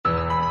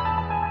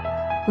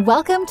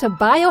Welcome to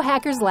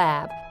Biohackers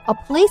Lab, a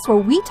place where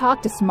we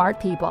talk to smart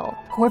people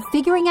who are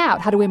figuring out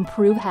how to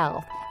improve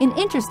health in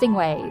interesting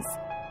ways.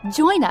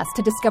 Join us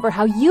to discover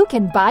how you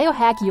can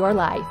biohack your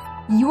life,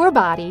 your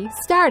body,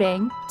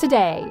 starting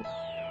today.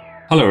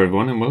 Hello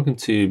everyone and welcome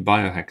to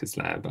Biohackers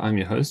Lab. I'm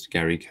your host,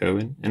 Gary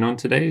Cohen, and on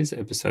today's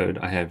episode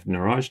I have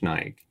Niraj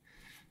Naik.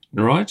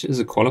 Niraj is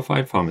a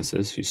qualified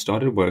pharmacist who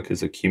started work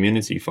as a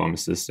community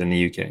pharmacist in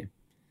the UK.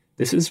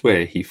 This is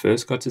where he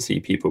first got to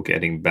see people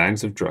getting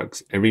bags of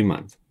drugs every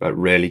month, but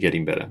rarely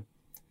getting better.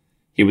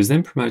 He was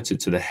then promoted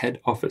to the head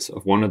office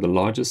of one of the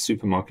largest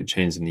supermarket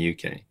chains in the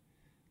UK.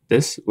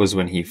 This was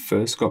when he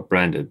first got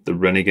branded the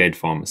Renegade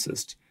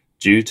Pharmacist,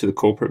 due to the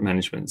corporate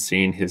management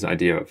seeing his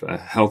idea of a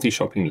healthy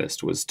shopping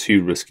list was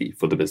too risky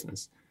for the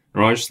business.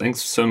 Niraj,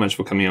 thanks so much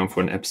for coming on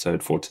for an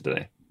episode for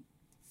today.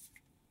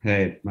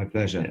 Hey, my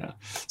pleasure. Yeah.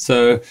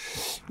 So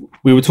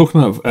we were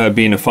talking about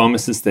being a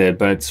pharmacist there,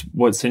 but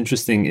what's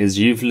interesting is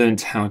you've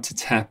learned how to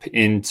tap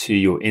into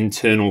your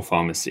internal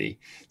pharmacy.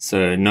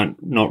 So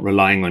not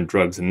relying on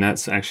drugs. And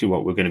that's actually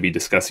what we're going to be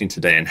discussing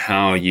today and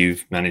how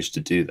you've managed to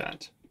do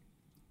that.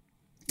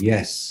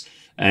 Yes.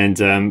 And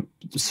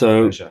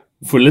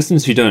for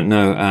listeners who don't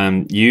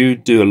know, you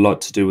do a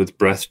lot to do with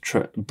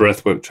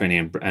breathwork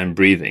training and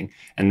breathing.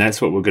 And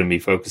that's what we're going to be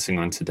focusing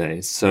on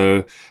today.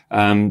 So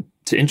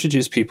to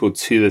introduce people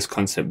to this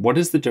concept, what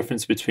is the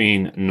difference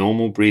between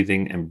normal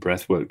breathing and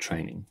breathwork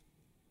training?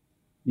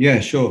 Yeah,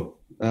 sure.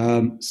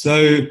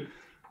 So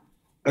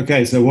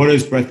what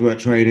is breathwork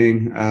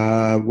training?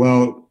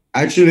 Well,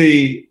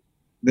 actually,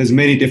 there's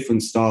many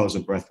different styles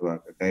of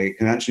breathwork. Okay, it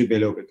can actually be a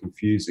little bit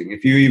confusing.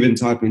 If you even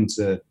type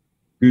into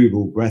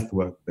Google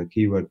breathwork, the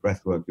keyword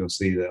breathwork, you'll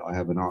see that I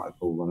have an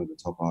article, one of the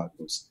top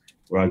articles,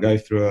 where I go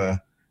through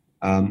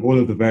all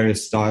of the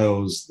various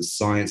styles, the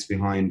science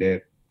behind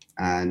it,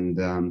 and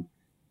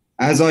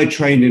as I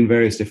trained in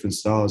various different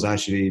styles,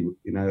 actually,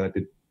 I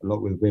did a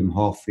lot with Wim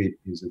Hof.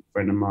 He's a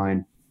friend of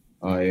mine.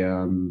 I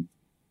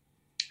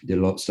did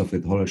a lot of stuff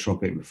with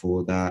holotropic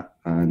before that,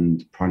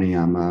 and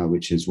pranayama,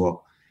 which is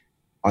what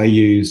I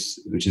use,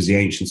 which is the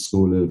ancient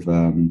school of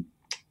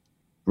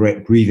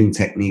breathing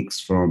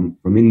techniques from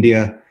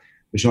India,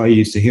 which I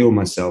use to heal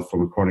myself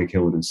from a chronic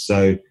illness.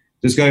 So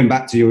just going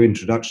back to your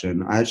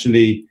introduction,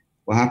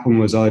 what happened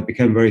was I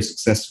became very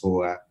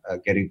successful at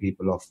getting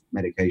people off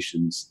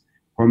medications,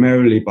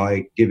 primarily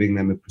by giving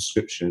them a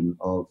prescription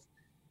of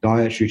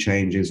dietary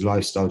changes,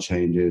 lifestyle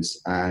changes,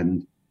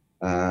 and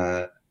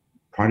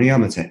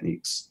pranayama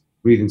techniques,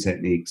 breathing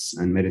techniques,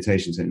 and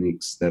meditation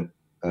techniques that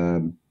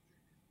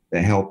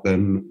help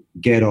them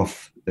get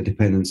off the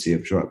dependency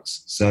of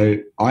drugs. So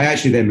I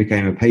actually then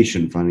became a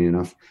patient, funny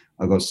enough.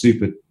 I got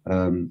super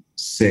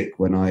sick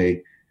when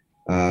I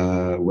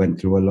went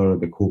through a lot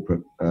of the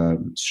corporate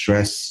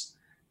stress,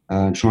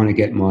 trying to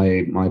get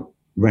my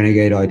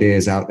renegade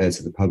ideas out there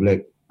to the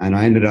public. And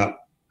I ended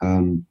up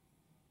literally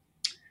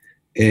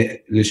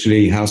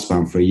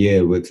housebound for a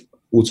year with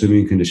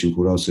autoimmune condition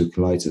called ulcerative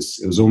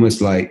colitis. It was almost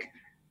like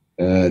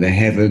the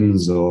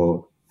heavens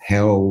or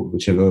hell,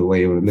 whichever way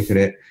you want to look at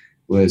it,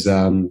 was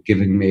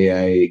giving me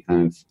a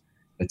kind of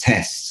a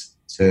test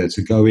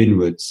to go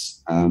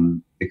inwards,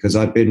 because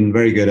I'd been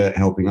very good at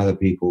helping other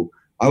people.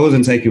 I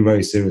wasn't taken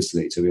very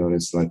seriously, to be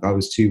honest. Like, I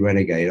was too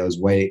renegade. I was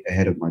way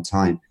ahead of my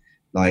time.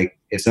 Like,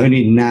 it's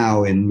only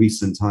now in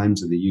recent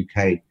times in the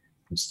UK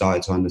I've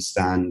started to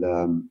understand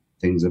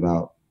things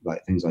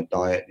like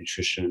diet,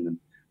 nutrition, and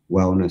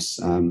wellness.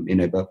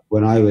 But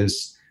when I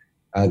was,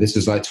 this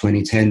was like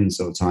 2010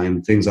 sort of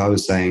time, things I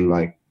was saying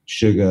like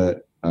sugar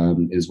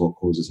is what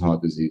causes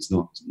heart disease,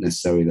 not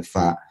necessarily the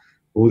fat.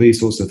 All these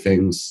sorts of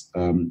things.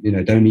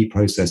 Don't eat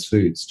processed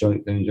foods,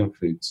 don't eat junk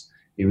foods,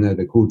 even though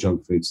they're called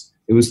junk foods.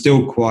 It was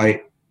still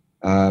quite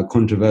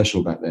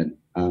controversial back then,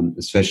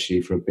 especially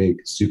for a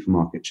big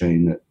supermarket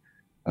chain that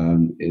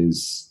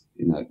is,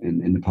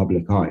 in the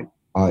public eye.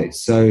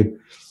 So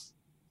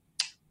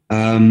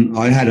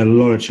I had a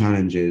lot of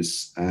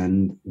challenges,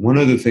 and one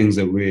of the things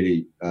that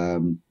really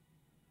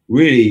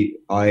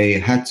I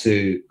had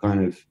to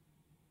kind of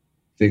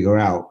figure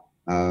out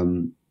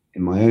in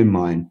my own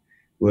mind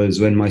was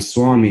when my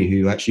Swami,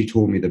 who actually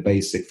taught me the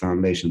basic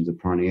foundations of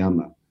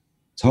pranayama,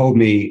 told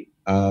me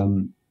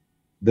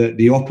that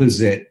the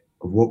opposite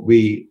of what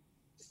we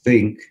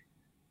think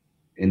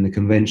in the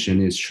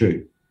convention is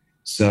true.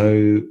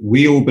 So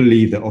we all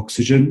believe that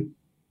oxygen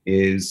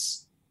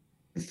is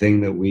the thing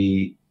that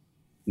we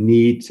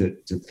need to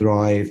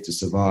thrive, to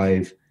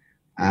survive,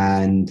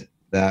 and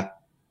that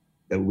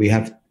we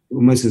have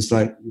almost, it's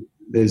like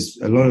there's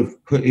a lot of,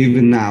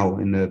 even now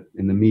in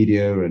the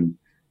media and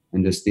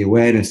just the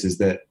awareness is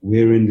that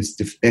we're in this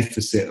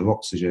deficit of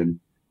oxygen,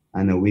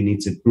 and that we need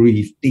to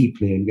breathe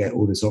deeply and get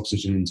all this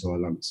oxygen into our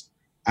lungs.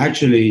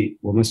 Actually,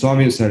 what my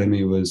Swami was telling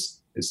me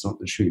was it's not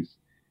the truth.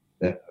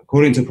 That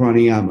according to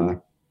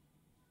pranayama,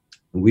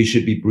 we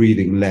should be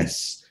breathing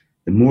less.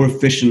 The more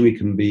efficient we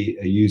can be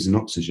at using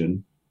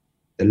oxygen,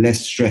 the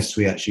less stress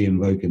we actually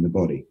invoke in the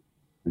body.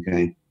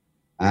 Okay,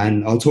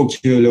 and I'll talk to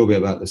you a little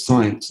bit about the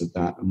science of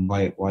that and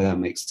why that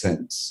makes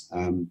sense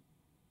and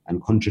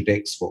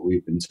contradicts what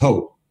we've been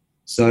told.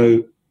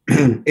 So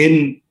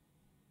in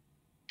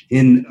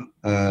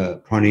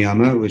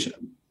pranayama, which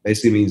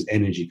basically means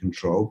energy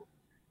control,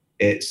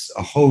 it's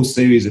a whole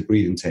series of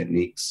breathing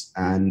techniques,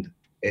 and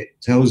it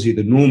tells you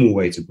the normal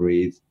way to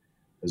breathe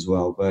as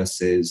well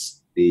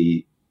versus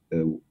the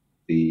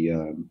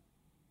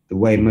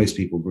way most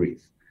people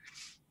breathe.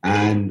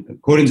 And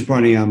according to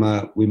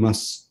pranayama, we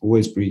must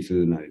always breathe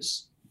through the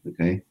nose.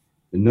 Okay,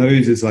 the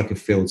nose is like a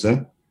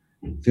filter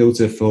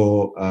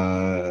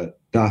for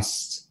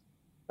dust,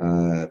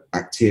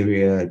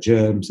 bacteria,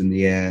 germs in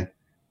the air.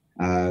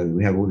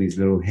 We have all these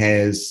little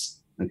hairs,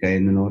 okay,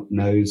 in the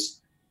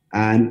nose,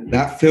 and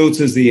that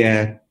filters the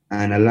air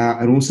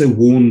and also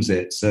warms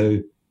it.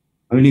 So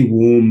only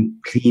warm,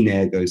 clean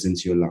air goes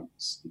into your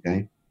lungs.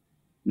 Okay.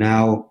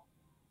 Now,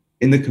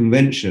 in the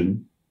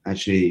convention,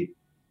 actually,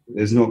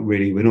 we're not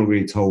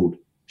really told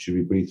should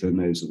we breathe through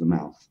the nose or the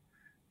mouth.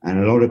 And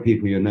a lot of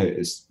people you'll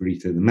notice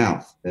breathe through the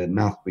mouth. They're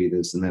mouth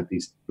breathers and they have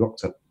these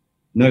blocked up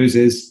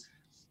noses.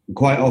 And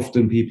quite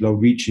often people are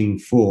reaching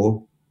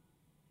for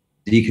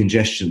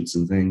decongestants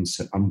and things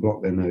to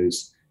unblock their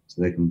nose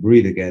so they can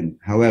breathe again.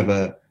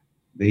 However,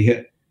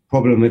 the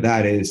problem with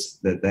that is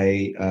that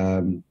they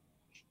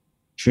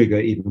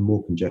trigger even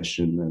more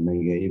congestion, and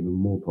they get even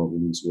more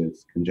problems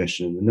with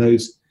congestion in the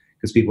nose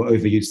because people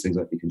overuse things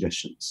like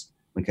decongestants.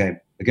 Okay.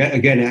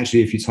 Again,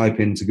 actually, if you type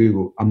into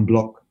Google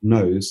unblock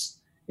nose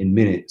in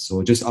minutes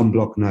or just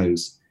unblock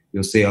nose,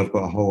 you'll see I've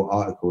got a whole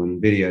article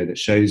and video that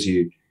shows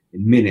you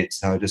in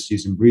minutes how just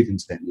using breathing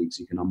techniques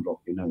you can unblock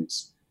your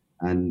nose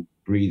and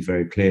breathe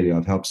very clearly.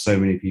 I've helped so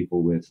many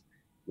people with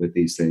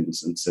these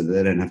things, and so that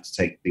they don't have to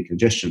take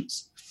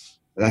decongestants.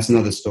 But that's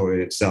another story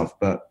in itself.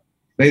 But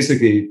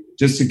basically,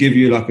 just to give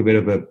you like a bit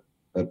of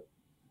a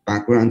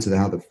background to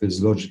how the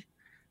physiology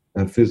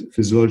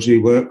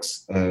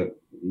works,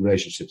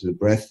 relationship to the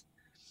breath.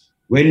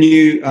 When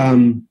you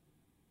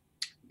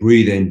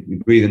breathe in, you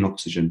breathe in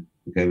oxygen.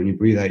 Okay, when you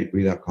breathe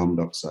out carbon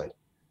dioxide.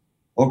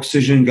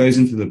 Oxygen goes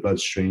into the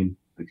bloodstream.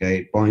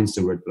 Okay, binds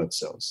to red blood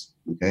cells.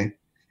 Okay,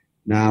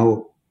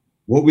 now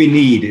what we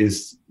need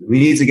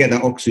to get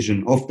that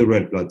oxygen off the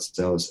red blood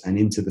cells and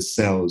into the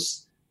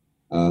cells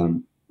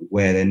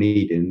where they're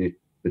needed, in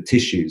the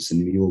tissues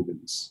and the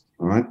organs.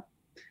 All right.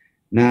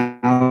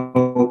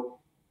 Now,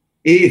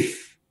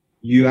 if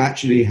you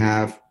actually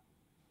have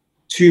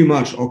too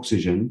much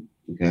oxygen,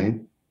 okay,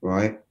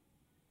 right,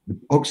 the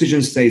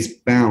oxygen stays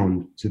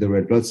bound to the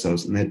red blood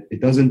cells and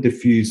it doesn't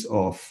diffuse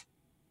off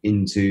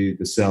into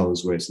the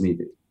cells where it's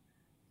needed.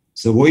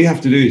 So what you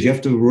have to do is you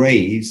have to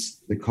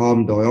raise the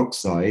carbon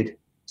dioxide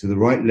to the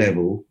right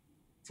level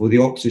for the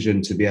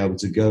oxygen to be able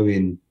to go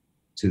in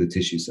to the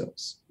tissue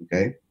cells,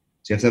 okay?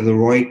 So you have to have the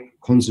right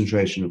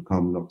concentration of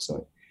carbon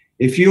dioxide.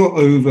 If you're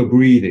over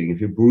breathing, if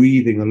you're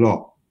breathing a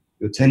lot,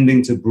 you're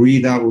tending to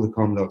breathe out all the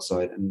carbon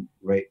dioxide and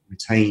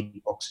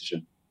retain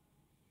oxygen.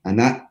 And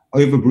that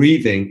over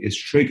breathing is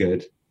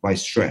triggered by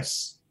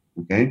stress,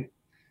 okay?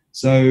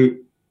 So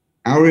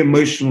our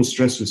emotional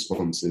stress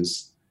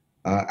responses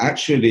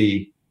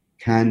actually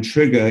can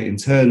trigger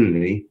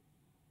internally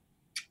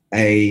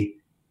a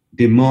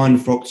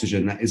demand for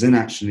oxygen that isn't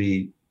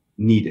actually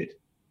needed,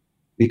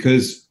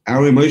 because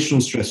our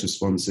emotional stress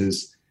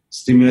responses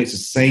stimulates the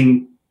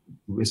same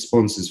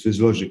responses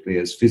physiologically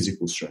as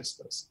physical stress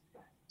does.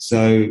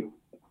 So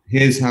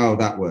here's how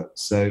that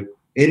works. So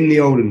in the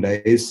olden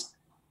days,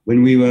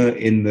 when we were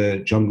in the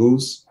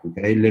jungles,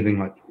 okay, living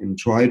like in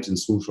tribes and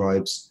small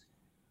tribes,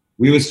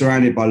 we were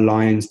surrounded by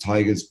lions,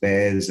 tigers,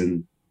 bears,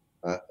 and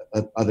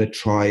other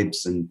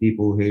tribes and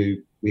people who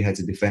we had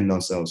to defend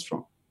ourselves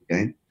from,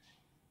 okay?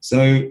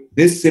 So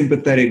this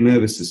sympathetic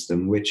nervous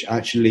system, which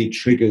actually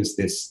triggers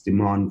this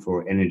demand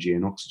for energy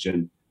and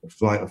oxygen, the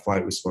flight or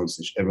fight response,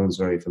 which everyone's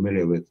very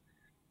familiar with,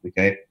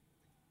 okay,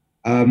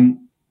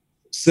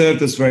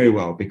 served us very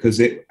well because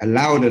it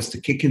allowed us to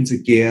kick into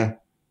gear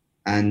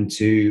and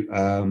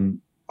to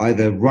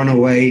either run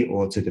away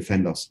or to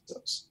defend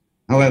ourselves.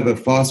 However,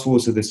 fast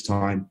forward to this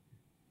time,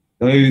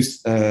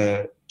 those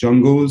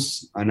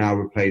jungles are now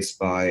replaced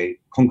by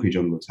concrete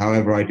jungles.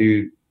 However, I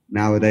do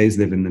nowadays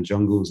live in the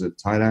jungles of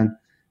Thailand,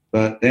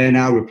 but they're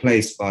now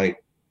replaced by,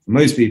 for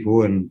most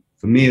people, and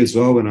for me as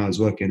well, when I was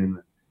working in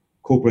the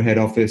corporate head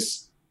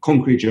office,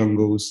 concrete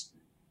jungles.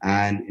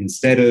 And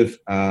instead of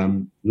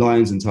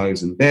lions and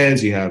tigers and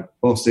bears, you have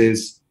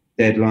bosses,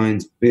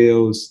 deadlines,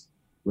 bills,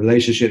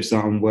 relationships that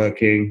aren't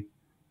working,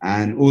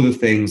 and all the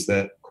things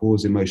that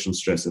cause emotional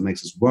stress that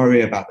makes us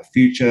worry about the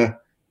future,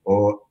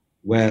 or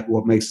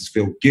what makes us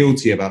feel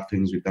guilty about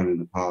things we've done in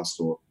the past,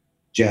 or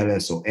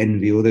jealous or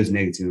envy, all those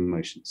negative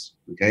emotions,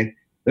 okay?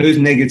 Those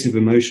negative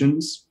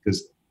emotions,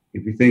 because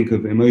if we think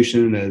of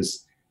emotion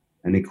as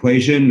an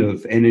equation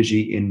of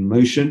energy in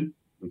motion,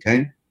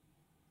 okay,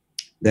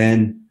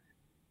 then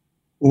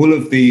all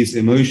of these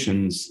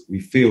emotions we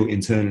feel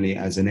internally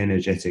as an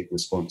energetic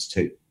response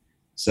to.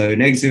 So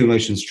negative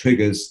emotions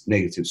triggers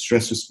negative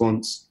stress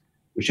response,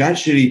 which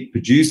actually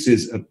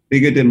produces a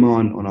bigger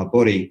demand on our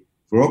body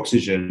for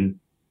oxygen,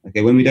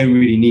 okay, when we don't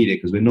really need it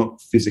because we're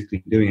not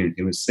physically doing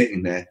anything. We're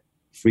sitting there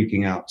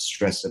freaking out,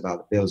 stressed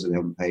about the bills that we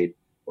haven't paid,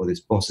 or this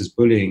boss is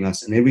bullying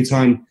us. And every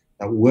time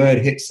that word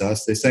hits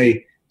us, they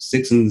say,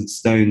 sticks and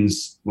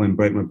stones won't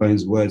break my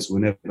bones, words will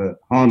never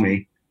harm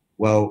me.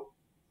 Well,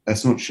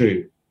 that's not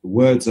true. The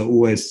words are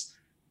always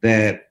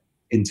there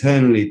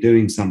internally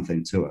doing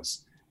something to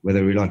us,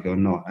 whether we like it or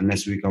not,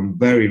 unless we become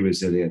very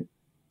resilient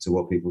to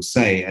what people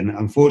say. And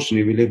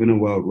unfortunately, we live in a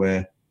world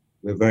where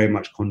we're very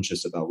much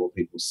conscious about what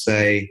people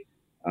say.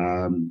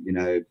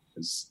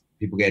 As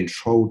people getting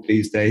trolled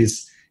these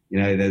days,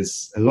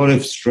 there's a lot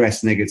of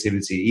stress,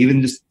 negativity,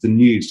 even just the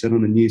news. Turn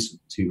on the news for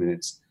 2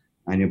 minutes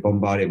and you're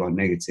bombarded by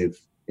negative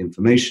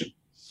information.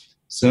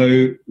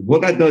 So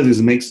what that does is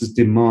it makes us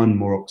demand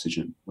more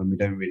oxygen when we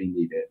don't really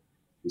need it.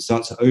 We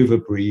start to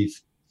over-breathe.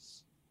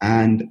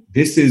 And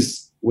this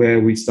is where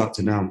we start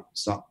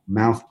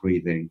mouth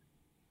breathing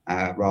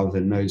rather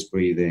than nose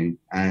breathing.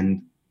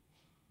 And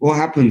what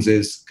happens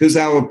is, because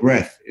our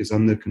breath is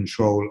under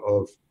control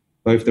of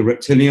both the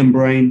reptilian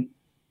brain,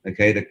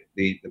 okay,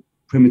 the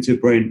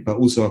primitive brain, but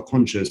also our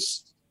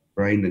conscious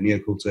brain, the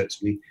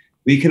neocortex,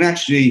 we can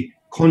actually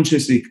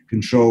consciously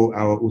control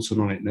our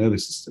autonomic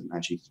nervous system,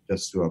 actually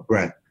just through our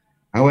breath.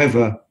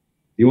 However,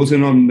 the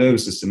autonomic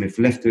nervous system, if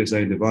left to its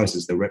own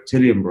devices, the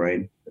reptilian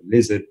brain, the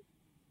lizard,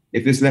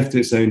 if it's left to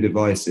its own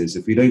devices,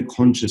 if we don't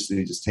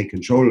consciously just take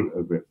control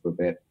over it for a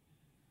bit,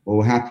 what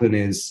will happen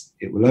is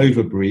it will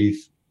overbreathe,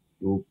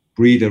 it will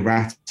breathe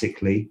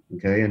erratically,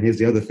 okay? And here's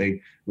the other thing,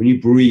 when you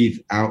breathe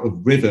out of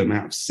rhythm,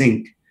 out of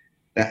sync,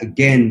 that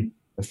again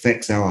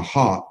affects our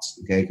heart,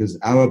 okay? Because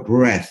our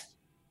breath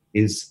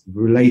is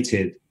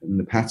related, and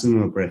the pattern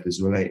of our breath is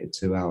related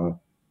to our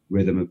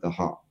rhythm of the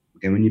heart.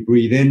 Okay, when you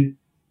breathe in,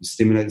 you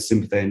stimulate the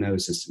sympathetic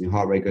nervous system, your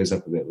heart rate goes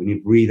up a bit. When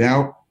you breathe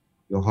out,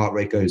 your heart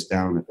rate goes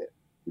down a bit,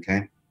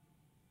 okay?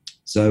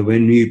 So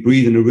when you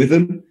breathe in a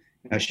rhythm,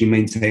 you actually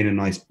maintain a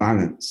nice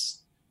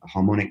balance, a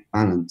harmonic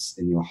balance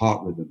in your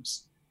heart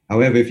rhythms.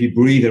 However, if you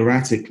breathe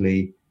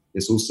erratically,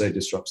 this also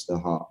disrupts the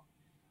heart.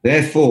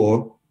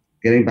 Therefore,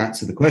 getting back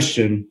to the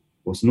question,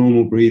 what's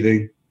normal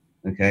breathing?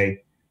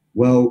 Okay,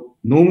 well,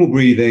 normal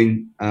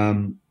breathing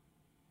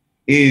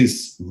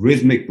is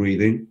rhythmic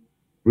breathing,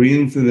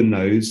 breathing through the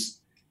nose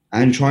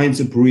and trying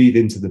to breathe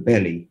into the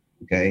belly,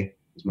 okay,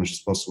 as much as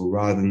possible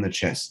rather than the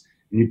chest.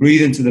 When you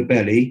breathe into the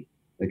belly,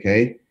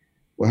 okay,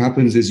 what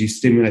happens is you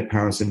stimulate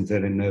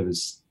parasympathetic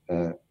nervous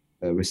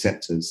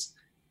receptors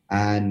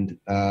and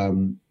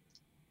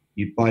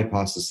you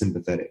bypass the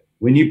sympathetic.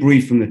 When you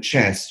breathe from the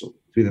chest or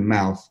through the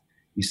mouth,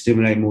 you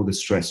stimulate more the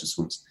stress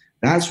response.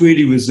 That's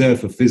really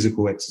reserved for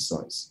physical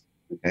exercise,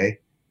 okay?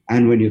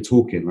 And when you're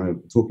talking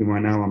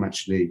right now, I'm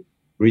actually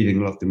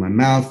breathing a lot through my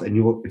mouth,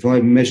 and if I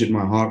measured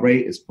my heart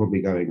rate, it's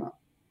probably going up,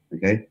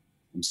 okay?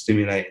 I'm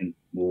stimulating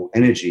more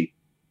energy,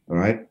 all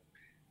right?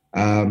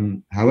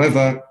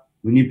 However,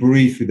 when you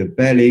breathe through the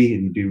belly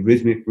and you do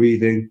rhythmic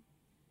breathing,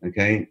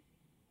 okay,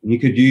 and you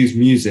could use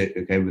music,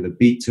 okay, with a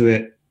beat to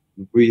it,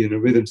 and breathe in a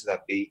rhythm to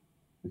that beat,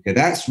 okay,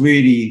 that's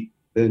really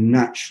the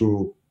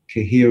natural,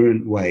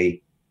 coherent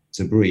way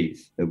to breathe,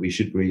 that we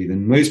should breathe.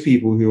 And most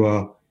people who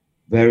are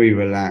very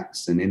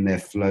relaxed and in their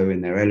flow,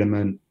 in their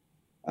element,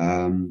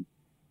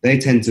 they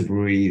tend to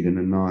breathe in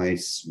a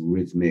nice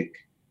rhythmic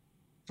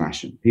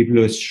fashion. People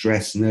who are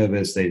stressed,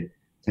 nervous, they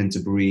tend to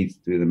breathe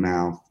through the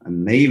mouth,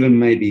 and they even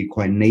may be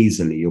quite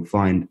nasally. You'll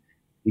find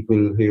people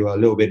who are a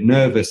little bit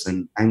nervous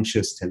and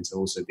anxious tend to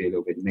also be a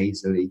little bit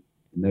nasally.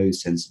 The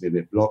nose tends to be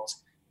a bit blocked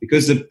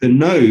because the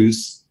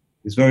nose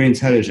is very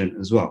intelligent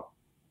as well.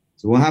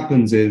 So what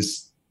happens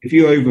is if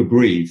you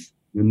overbreathe,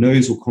 your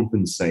nose will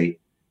compensate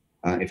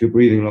if you're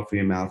breathing a lot through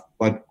your mouth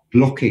by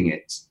blocking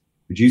it,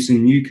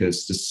 producing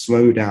mucus to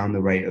slow down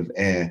the rate of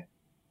air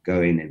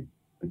going in,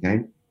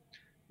 okay?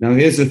 Now,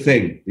 here's the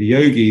thing. The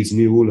yogis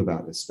knew all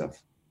about this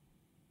stuff.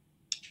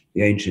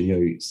 The ancient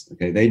yogis,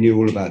 okay? They knew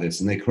all about this,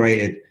 and they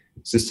created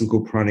a system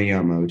called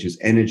pranayama, which is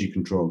energy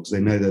control, because they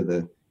know that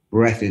the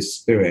breath is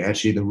spirit.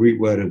 Actually, the root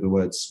word of the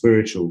word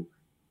spiritual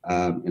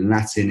in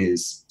Latin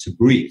is to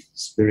breathe.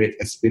 Spirit,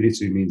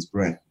 espiritu means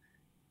breath.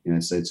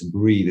 So to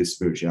breathe is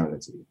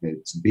spirituality.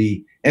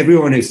 Okay?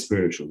 Everyone is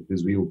spiritual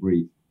because we all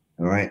breathe.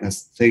 All right,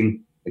 that's the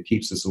thing that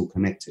keeps us all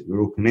connected. We're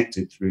all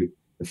connected through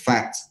the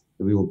fact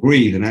that we all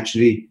breathe. And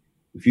actually,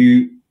 if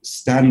you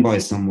stand by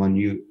someone,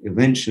 you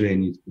eventually,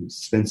 and you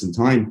spend some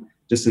time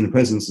just in the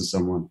presence of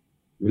someone,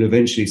 you'll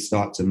eventually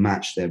start to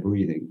match their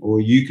breathing. Or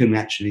you can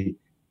actually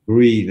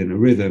breathe in a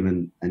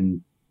rhythm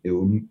and it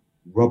will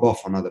rub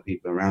off on other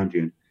people around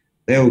you. And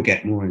they'll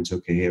get more into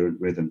a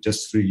coherent rhythm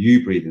just through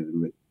you breathing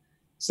in rhythm.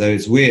 So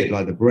it's weird,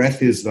 like the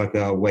breath is like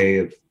a way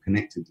of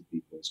connecting to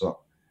people as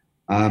well.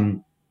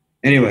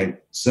 Anyway,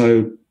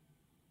 so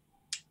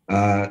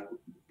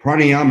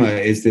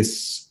pranayama is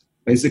this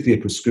basically a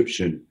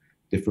prescription,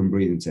 different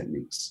breathing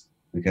techniques,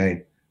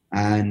 okay?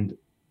 And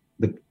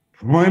the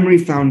primary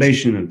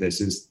foundation of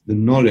this is the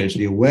knowledge,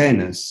 the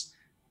awareness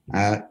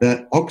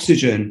that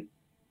oxygen,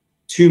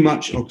 too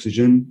much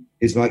oxygen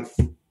is like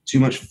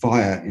too much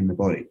fire in the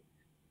body,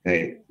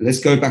 okay? Let's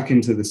go back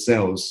into the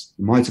cells.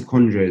 The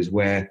mitochondria is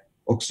where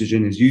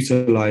oxygen is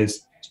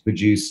utilized to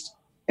produce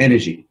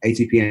energy,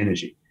 ATP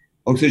energy.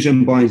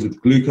 Oxygen binds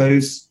with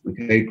glucose.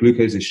 Okay,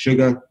 glucose is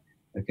sugar.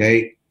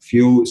 Okay,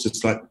 fuel is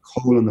just like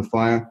coal on the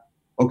fire.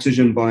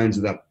 Oxygen binds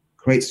with that,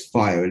 creates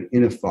fire, an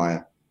inner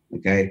fire.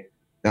 Okay,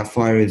 that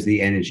fire is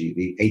the energy,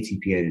 the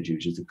ATP energy,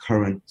 which is the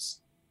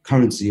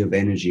currency of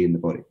energy in the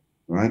body.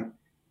 Right.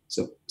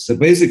 So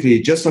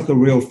basically, just like a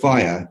real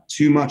fire,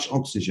 too much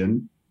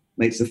oxygen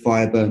makes the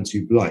fire burn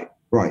too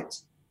bright.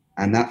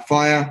 And that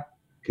fire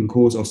can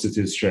cause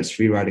oxidative stress,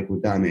 free radical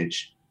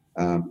damage,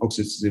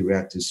 oxidative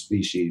reactive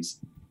species.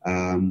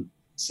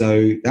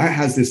 So that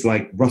has this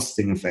like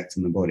rusting effect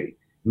in the body,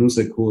 and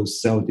also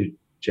cause cell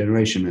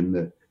degeneration and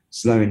the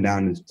slowing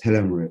down of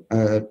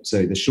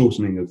the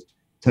shortening of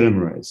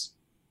telomerase.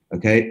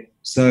 Okay,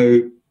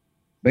 so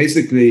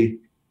basically,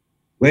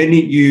 when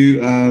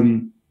you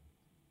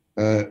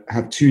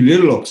have too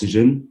little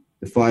oxygen,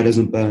 the fire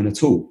doesn't burn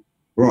at all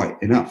bright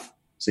enough,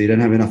 so you don't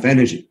have enough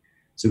energy.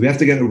 So we have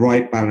to get the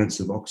right balance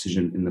of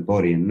oxygen in the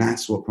body, and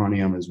that's what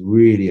pranayama is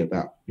really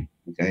about.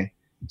 Okay,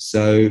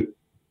 so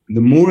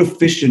the more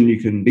efficient you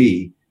can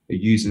be at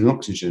using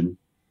oxygen,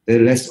 the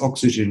less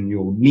oxygen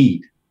you'll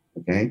need.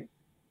 Okay,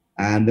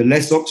 and the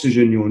less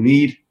oxygen you'll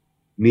need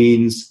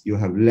means you'll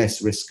have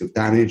less risk of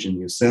damage in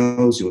your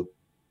cells. Your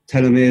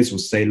telomeres will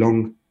stay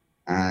long,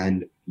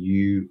 and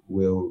you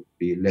will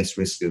be less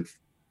risk of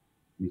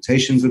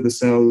mutations of the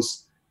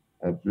cells,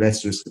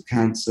 less risk of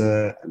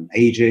cancer and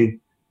aging,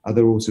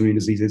 other autoimmune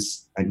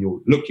diseases, and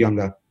you'll look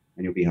younger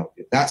and you'll be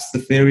healthier. That's the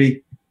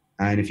theory.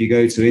 And if you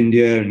go to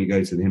India and you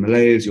go to the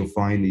Himalayas, you'll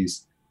find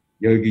these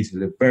yogis who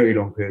live very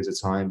long periods of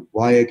time.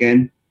 Why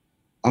again?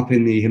 Up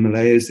in the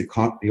Himalayas,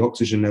 the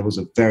oxygen levels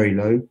are very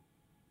low,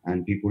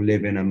 and people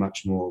live in a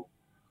much more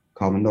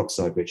carbon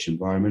dioxide rich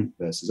environment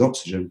versus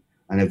oxygen,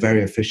 and they're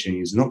very efficient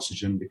using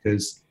oxygen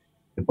because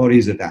the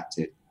body's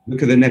adapted.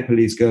 Look at the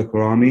Nepalese Gurkha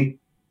army,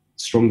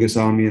 strongest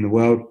army in the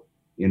world.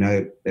 You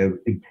know, they're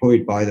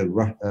employed by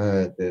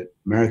the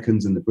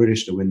Americans and the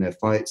British to win their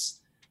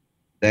fights.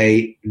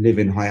 They live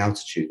in high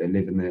altitude. They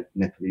live in the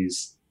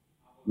Nepalese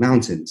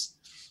mountains,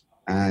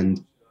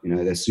 and you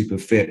know they're super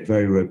fit,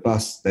 very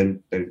robust. They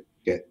don't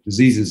get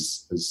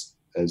diseases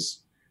as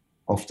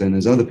often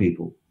as other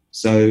people.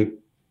 So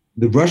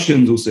the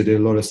Russians also did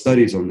a lot of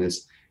studies on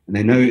this, and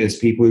they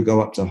noticed people who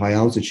go up to high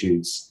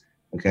altitudes,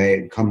 okay,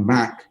 and come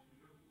back,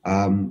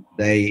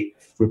 they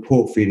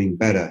report feeling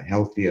better,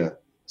 healthier,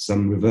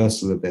 some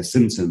reversal of their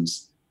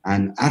symptoms,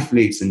 and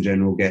athletes in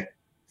general get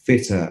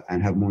fitter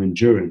and have more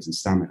endurance and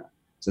stamina.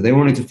 So they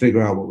wanted to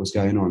figure out what was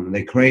going on, and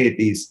they created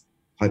these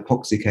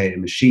hypoxicator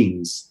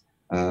machines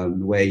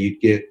where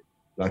you'd get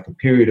like a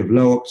period of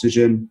low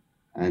oxygen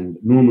and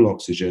normal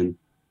oxygen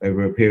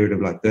over a period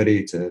of like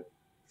 30 to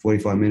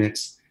 45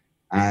 minutes,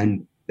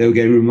 and they were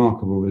getting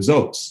remarkable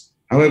results.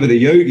 However, the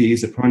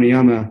yogis, the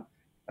pranayama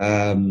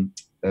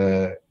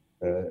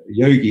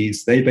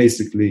yogis, they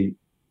basically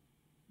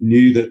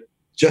knew that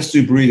just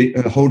through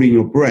breathing, holding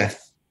your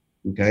breath,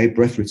 okay,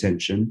 breath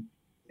retention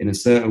in a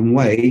certain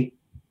way,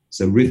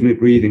 so rhythmic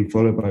breathing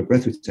followed by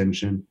breath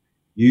retention,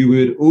 you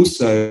would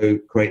also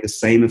create the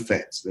same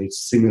effects. They'd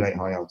simulate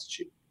high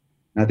altitude.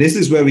 Now, this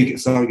is where we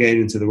start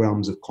getting into the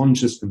realms of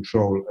conscious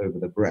control over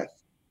the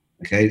breath.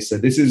 Okay, so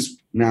this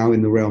is now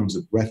in the realms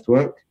of breath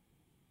work.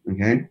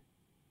 Okay,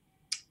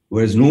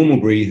 whereas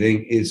normal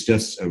breathing is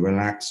just a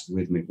relaxed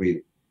rhythmic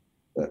breathing.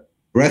 But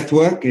breath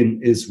work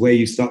is where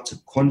you start to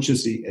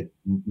consciously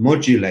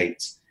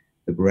modulate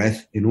the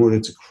breath in order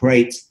to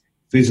create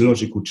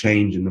physiological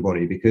change in the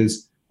body,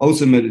 because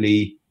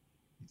ultimately,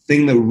 the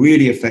thing that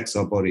really affects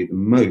our body the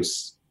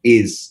most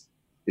is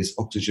this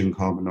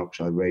oxygen-carbon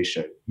dioxide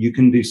ratio. You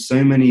can do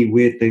so many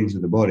weird things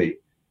with the body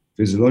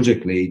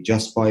physiologically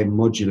just by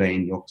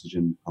modulating the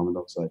oxygen-carbon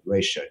dioxide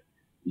ratio.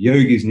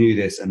 Yogis knew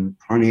this, and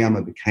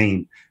pranayama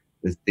became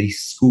the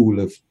school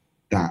of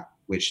that,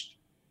 which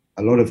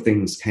a lot of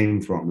things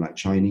came from, like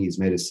Chinese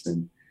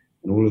medicine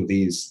and all of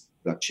these,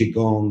 like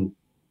Qigong,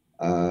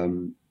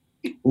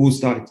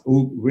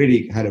 all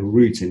really had a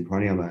root in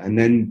pranayama. And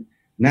then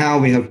now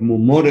we have more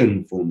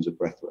modern forms of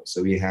breathwork.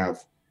 So we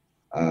have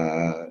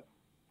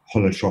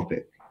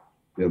holotropic,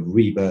 we have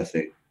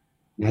rebirthing.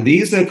 Now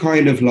these are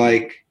kind of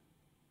like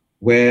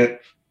where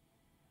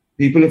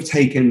people have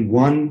taken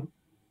one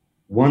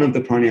of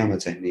the pranayama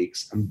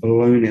techniques and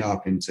blown it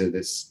up into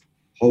this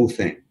whole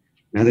thing.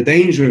 Now the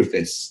danger of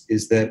this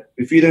is that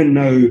if you don't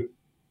know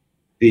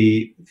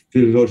the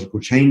physiological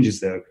changes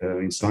that are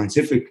occurring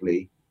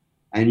scientifically,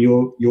 and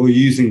you're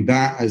using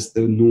that as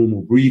the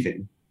normal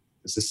breathing,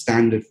 as the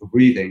standard for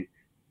breathing,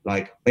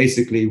 like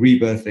basically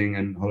rebirthing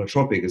and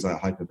holotropic is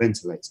like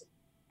hyperventilating.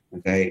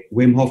 Okay,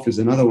 Wim Hof is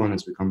another one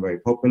that's become very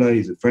popular.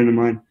 He's a friend of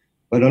mine,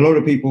 but a lot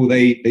of people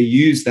they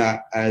use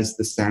that as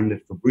the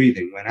standard for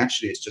breathing when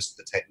actually it's just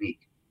the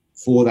technique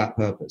for that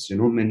purpose. You're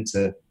not meant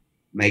to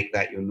make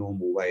that your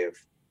normal way of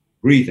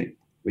breathing,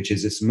 which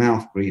is this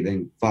mouth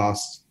breathing,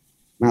 fast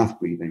mouth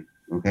breathing.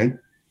 Okay,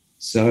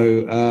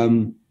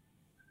 so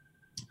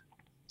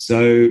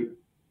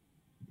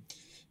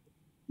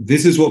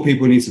this is what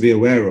people need to be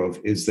aware of,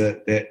 is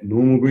that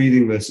normal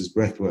breathing versus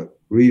breathwork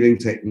breathing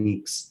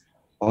techniques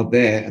are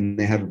there, and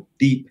they have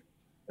deep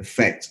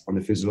effect on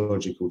the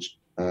physiology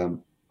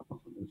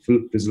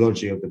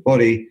of the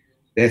body.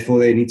 Therefore,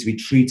 they need to be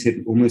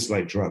treated almost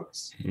like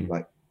drugs,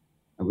 like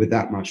with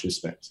that much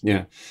respect.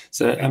 Yeah.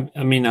 So,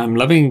 I mean, I'm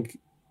loving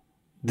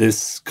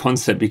this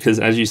concept because,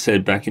 as you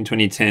said, back in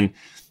 2010,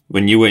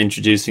 when you were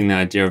introducing the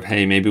idea of,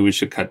 hey, maybe we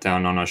should cut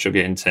down on our sugar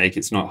intake,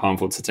 it's not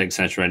harmful to take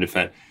saturated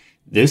fat.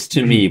 This,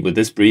 to me, with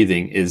this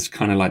breathing, is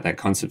kind of like that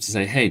concept to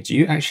say, hey, do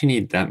you actually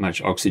need that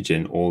much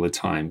oxygen all the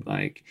time?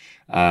 Like,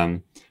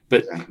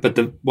 but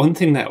the one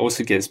thing that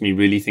also gets me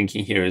really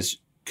thinking here is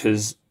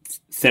because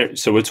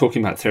so we're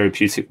talking about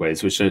therapeutic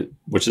ways, which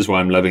is why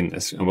I'm loving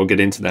this, and we'll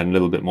get into that in a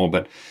little bit more.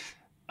 But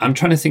I'm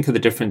trying to think of the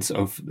difference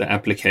of the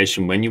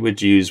application when you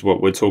would use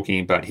what we're talking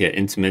about here,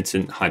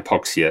 intermittent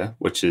hypoxia,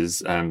 which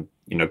is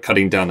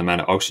cutting down the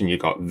amount of oxygen you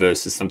got,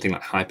 versus something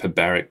like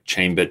hyperbaric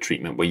chamber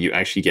treatment, where you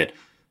actually get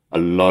a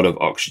lot of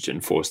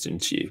oxygen forced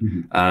into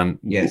you.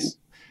 Yes.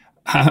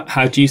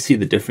 How do you see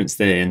the difference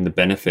there in the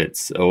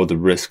benefits or the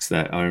risks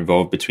that are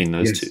involved between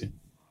those two?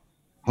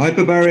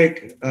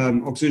 Hyperbaric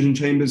oxygen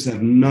chambers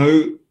have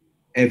no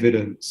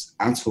evidence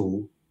at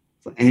all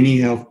for any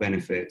health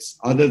benefits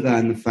other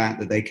than the fact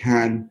that they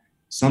can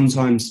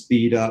sometimes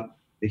speed up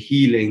the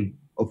healing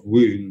of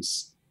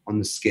wounds on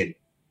the skin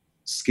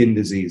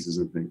diseases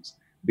and things.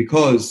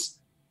 Because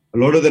a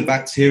lot of the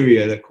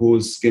bacteria that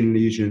cause skin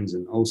lesions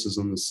and ulcers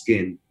on the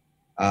skin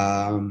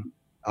are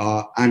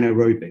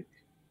anaerobic.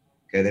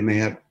 Okay, they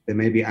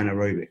may be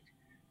anaerobic.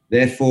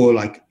 Therefore,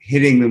 like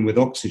hitting them with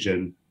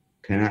oxygen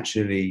can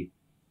actually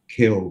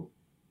kill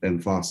them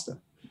faster,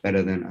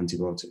 better than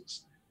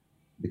antibiotics,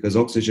 because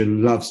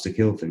oxygen loves to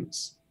kill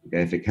things.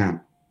 Okay, if it can,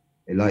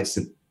 it likes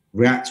to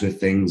react with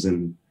things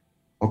and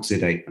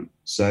oxidate them.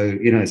 So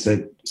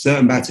so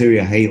certain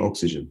bacteria hate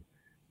oxygen.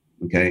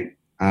 Okay,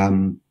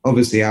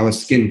 obviously our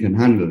skin can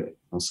handle it.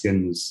 Our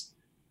skin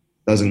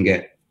doesn't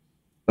get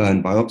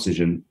burned by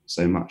oxygen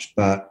so much,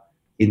 but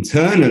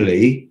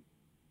internally,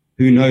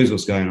 who knows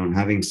what's going on?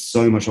 Having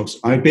so much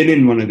oxygen. I've been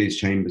in one of these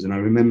chambers, and I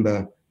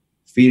remember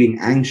feeling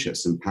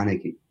anxious and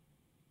panicky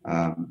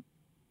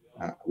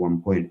at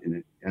one point in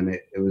it, and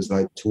it was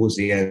like towards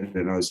the end,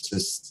 and I was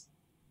just,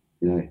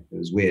 it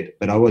was weird.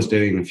 But I was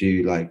doing a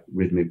few like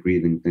rhythmic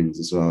breathing things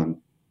as well, and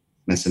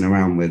messing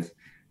around with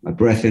my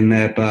breath in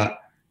there. But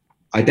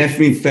I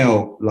definitely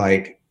felt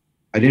like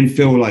I didn't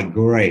feel like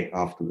great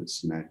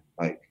afterwards,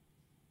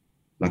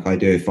 like I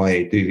do if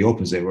I do the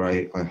opposite,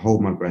 where I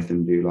hold my breath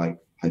and do like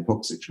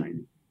hypoxic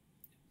training.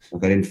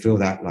 Like I didn't feel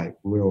that like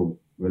real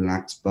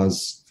relaxed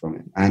buzz from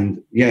it.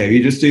 And if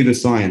you just do the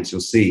science,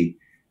 you'll see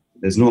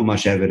there's not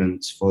much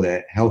evidence for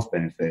their health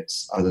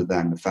benefits other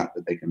than the fact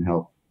that they can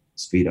help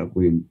speed up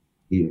wound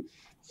healing.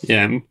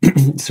 Yeah.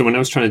 So when I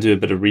was trying to do a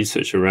bit of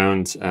research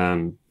around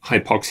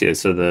hypoxia,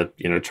 so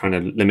trying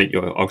to limit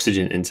your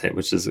oxygen intake,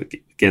 which is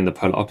again the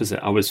polar opposite,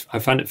 I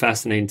found it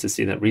fascinating to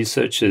see that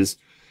researchers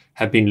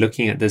have been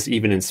looking at this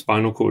even in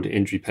spinal cord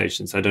injury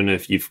patients. I don't know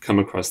if you've come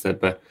across that,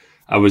 but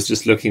I was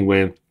just looking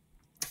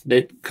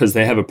because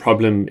they have a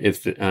problem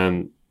if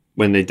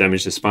when they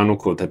damage the spinal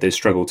cord, that they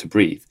struggle to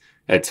breathe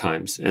at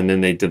times, and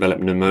then they develop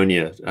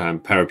pneumonia.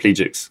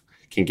 Paraplegics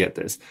can get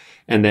this,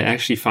 and they're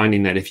actually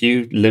finding that if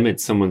you limit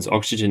someone's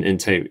oxygen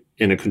intake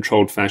in a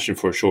controlled fashion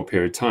for a short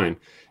period of time,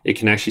 it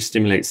can actually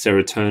stimulate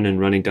serotonin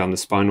running down the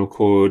spinal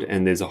cord,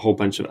 and there's a whole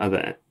bunch of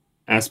other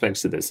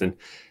aspects to this. And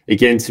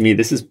again, to me,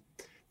 this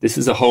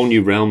is a whole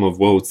new realm of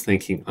worlds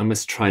thinking. I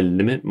must try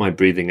limit my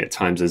breathing at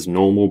times as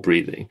normal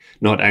breathing,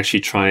 not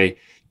actually try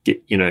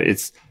get,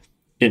 it's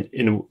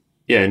in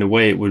a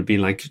way it would be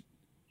like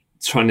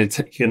trying to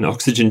take an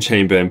oxygen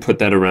chamber and put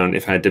that around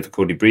if I had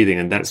difficulty breathing,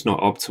 and that's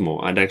not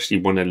optimal. I'd actually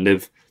want to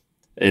live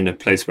in a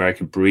place where I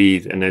could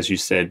breathe, and as you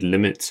said,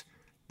 limit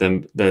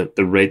the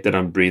rate that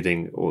I'm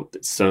breathing, or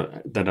so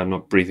that I'm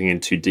not breathing in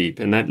too deep.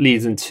 And that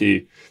leads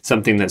into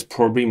something that's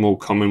probably more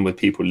common with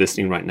people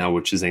listening right now,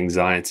 which is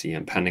anxiety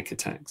and panic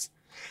attacks.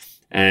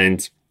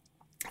 And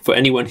for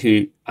anyone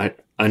who,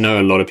 I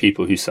know a lot of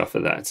people who suffer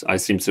that. I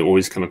seem to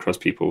always come across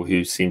people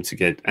who seem to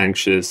get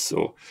anxious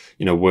or,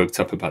 worked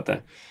up about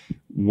that.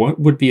 What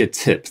would be a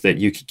tip that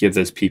you could give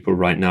those people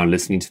right now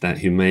listening to that,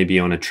 who may be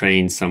on a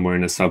train somewhere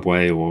in a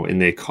subway or in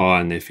their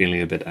car and they're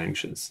feeling a bit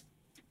anxious?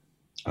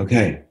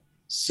 Okay.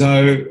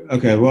 So,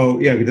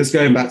 just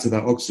going back to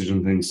that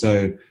oxygen thing.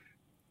 So,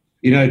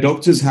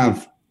 doctors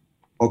have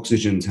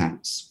oxygen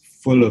tanks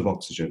full of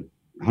oxygen,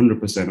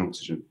 100%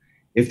 oxygen.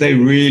 If they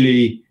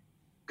really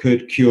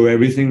could cure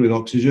everything with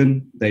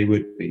oxygen, they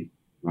would be,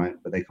 right?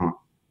 But they can't.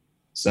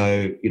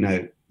 So,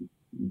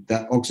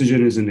 that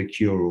oxygen isn't a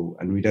cure-all,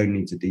 and we don't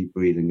need to deep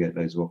breathe and get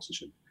loads of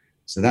oxygen.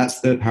 So that's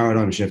the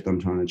paradigm shift I'm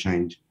trying to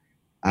change.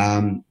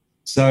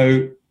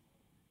 So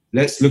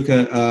let's look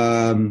at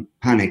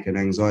panic and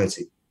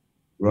anxiety.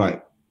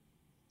 Right.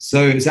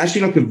 So it's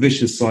actually like a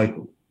vicious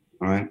cycle.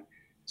 All right.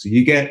 So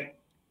you get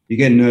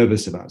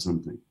nervous about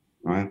something,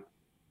 right?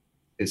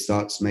 It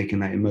starts making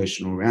that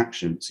emotional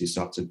reaction. So you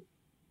start to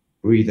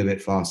breathe a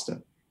bit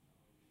faster.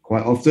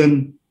 Quite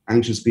often,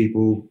 anxious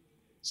people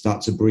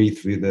start to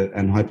breathe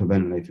and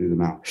hyperventilate through the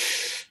mouth.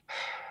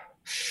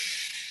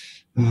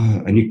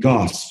 And you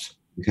gasp.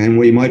 Okay, and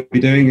what you might be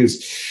doing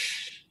is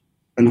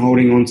and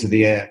holding on to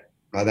the air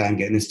like that and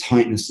getting this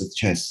tightness of the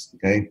chest.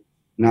 Okay,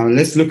 now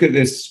let's look at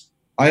this.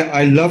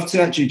 I love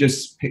to actually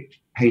just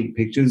paint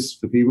pictures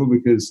for people,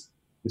 because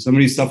if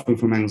somebody's suffering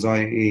from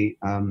anxiety,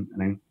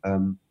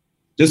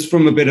 just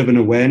from a bit of an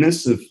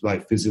awareness of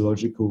like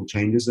physiological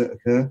changes that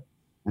occur,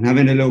 and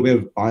having a little bit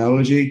of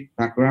biology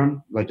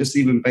background, like just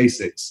even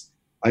basics,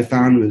 I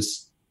found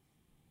was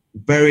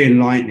very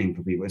enlightening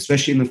for people,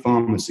 especially in the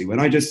pharmacy, when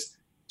I just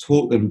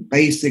taught them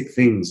basic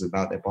things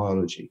about their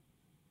biology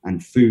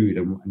and food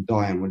and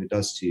diet and what it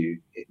does to you.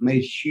 It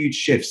made huge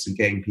shifts in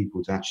getting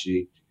people to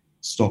actually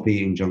stop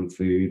eating junk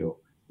food. Or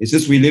it's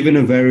just, we live in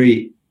a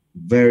very,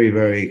 very,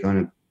 very kind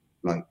of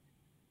like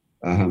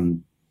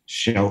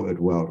sheltered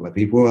world. Like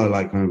people are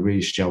like kind of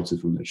really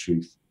sheltered from the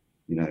truth,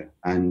 you know,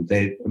 and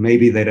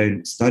maybe they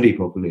don't study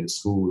properly at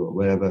school or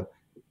whatever.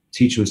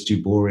 Teacher was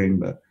too boring,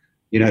 but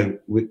you know,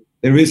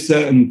 there is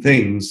certain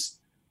things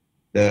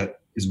that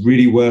is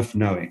really worth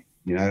knowing,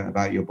 you know,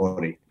 about your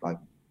body, like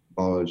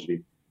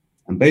biology.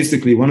 And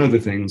basically one of the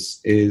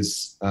things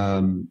is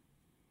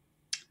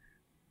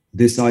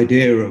this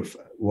idea of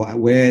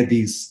where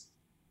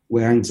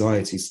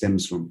anxiety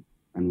stems from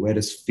and where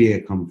does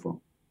fear come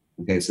from.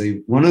 Okay, so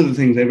one of the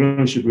things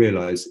everyone should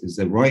realize is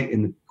that right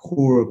in the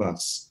core of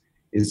us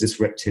is this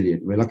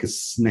reptilian. We're like a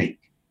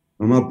snake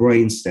from our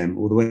brainstem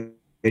all the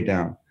way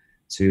down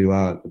to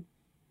the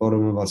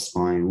bottom of our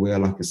spine. We are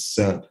like a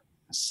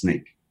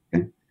snake.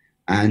 Okay,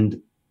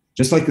 and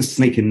just like a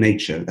snake in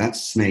nature, that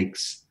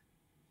snake's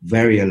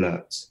very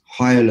alert,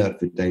 high alert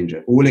for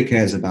danger. All it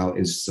cares about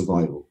is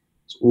survival.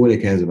 So all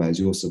it cares about is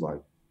your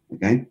survival.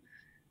 Okay,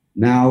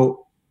 now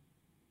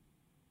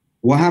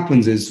what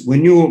happens is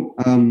when you're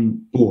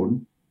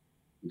born,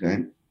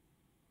 okay,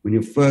 when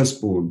you're first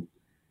born,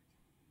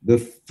 the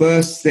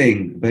first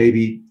thing a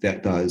baby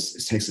that does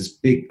is takes this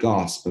big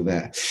gasp of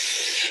air,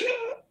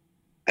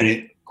 and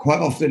it quite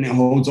often it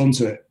holds on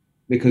to it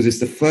because it's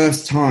the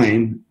first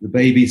time the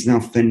baby's now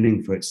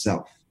fending for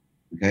itself.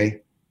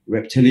 Okay,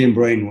 reptilian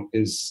brain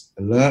is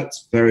alert,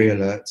 very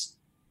alert,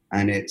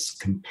 and it's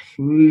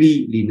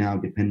completely now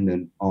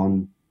dependent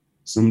on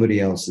somebody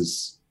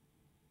else's,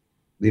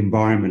 the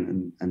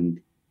environment and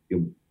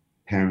your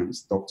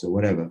parents, doctor,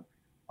 whatever,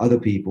 other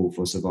people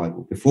for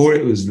survival. Before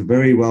it was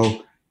very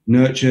well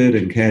nurtured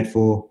and cared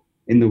for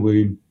in the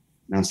womb.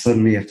 Now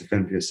suddenly you have to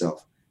fend for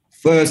yourself.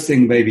 First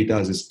thing baby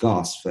does is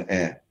gasp for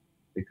air,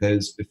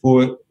 because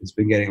before it's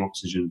been getting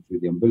oxygen through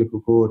the umbilical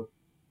cord.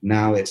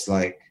 Now it's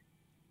like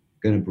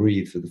going to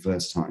breathe for the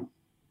first time.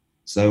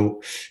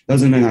 So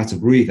doesn't know how to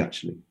breathe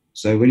actually.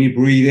 So when you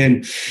breathe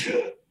in,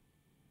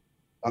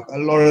 like a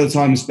lot of the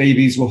times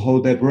babies will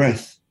hold their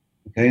breath,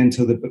 okay,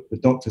 until the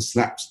doctor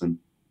slaps them,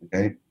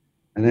 okay,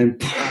 and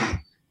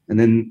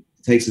then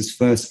takes his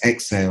first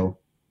exhale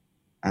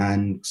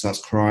and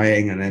starts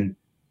crying, and then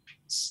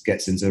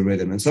gets into a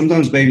rhythm. And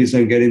sometimes babies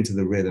don't get into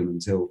the rhythm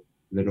until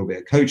a little bit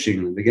of coaching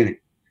in the beginning.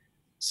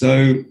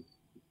 So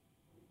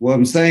what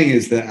I'm saying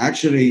is that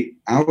actually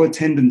our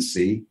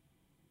tendency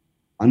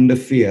under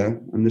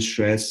fear, under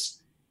stress,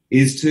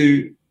 is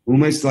to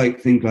almost like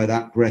think like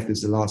that breath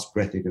is the last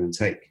breath you're going to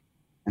take,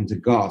 and to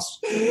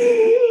gasp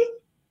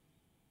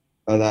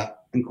like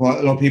that. And quite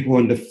a lot of people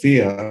under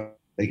fear,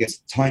 they get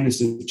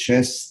tightness of the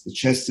chest. The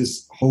chest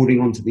is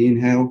holding on to the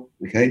inhale,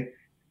 okay?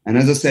 And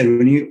as I said,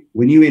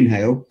 when you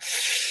inhale,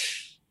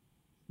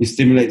 you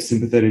stimulate the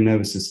sympathetic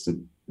nervous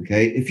system,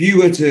 okay? If you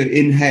were to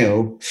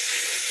inhale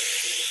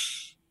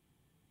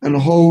and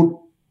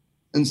hold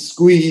and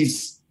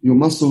squeeze your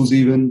muscles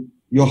even,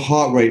 your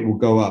heart rate will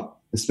go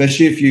up,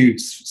 especially if you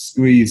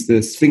squeeze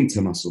the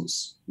sphincter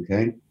muscles,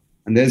 okay?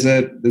 And there's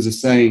a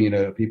saying, you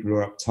know, people who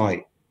are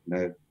uptight,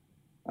 you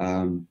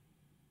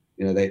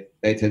know, they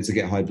tend to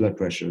get high blood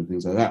pressure and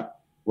things like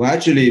that. Well,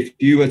 actually, if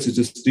you were to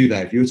just do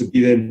that, if you were to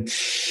breathe in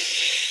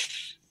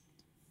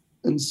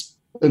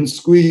and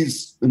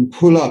squeeze and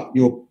pull up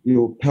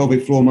your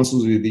pelvic floor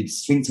muscles with the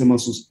sphincter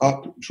muscles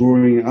up,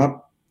 drawing it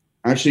up,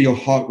 actually your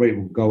heart rate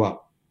will go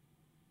up.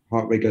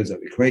 Heart rate goes up.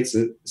 It creates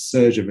a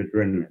surge of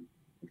adrenaline,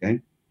 okay?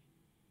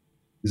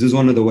 This is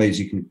one of the ways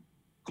you can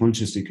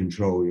consciously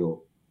control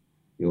your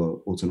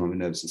autonomic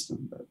nervous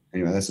system. But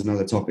anyway, that's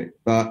another topic.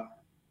 But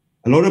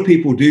a lot of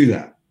people do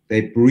that.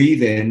 They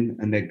breathe in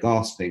and they're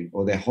gasping,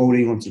 or they're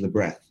holding onto the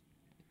breath,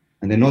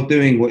 and they're not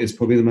doing what is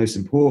probably the most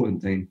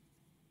important thing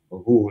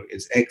of all,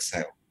 is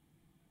exhale.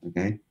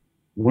 Okay,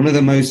 one of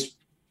the most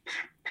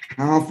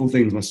powerful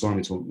things my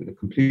Swami taught me, the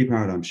complete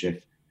paradigm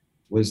shift,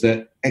 was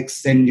that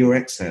extend your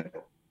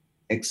exhale.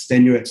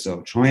 Extend your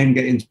exhale. Try and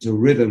get into a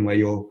rhythm where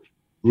you're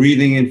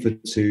breathing in for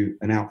 2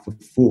 and out for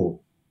 4.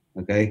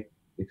 Okay,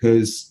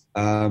 because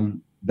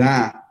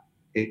that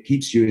it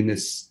keeps you in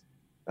this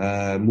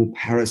more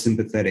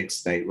parasympathetic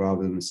state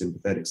rather than the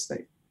sympathetic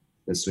state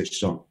that's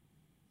switched on.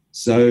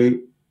 So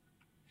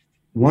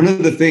one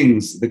of the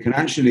things that can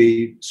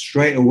actually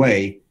straight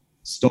away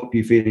stop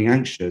you feeling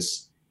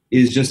anxious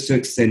is just to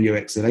extend your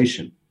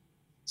exhalation.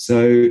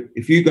 So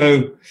if you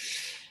go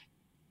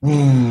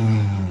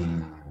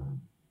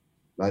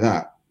like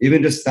that,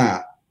 even just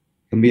that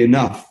can be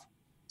enough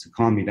to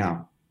calm you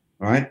down.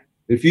 All right.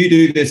 If you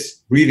do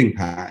this breathing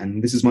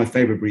pattern, this is my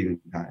favorite breathing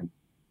pattern.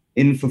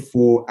 In for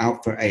 4,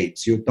 out for 8.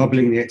 So you're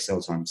doubling the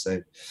exhale time.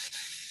 So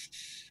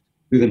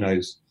through the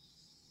nose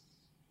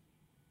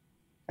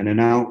and then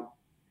out.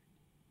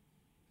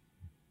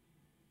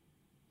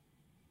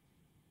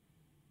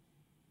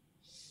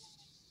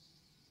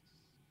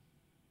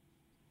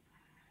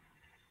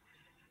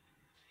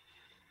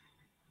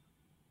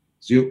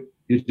 So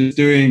you're just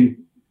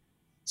doing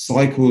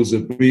cycles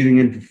of breathing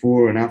in for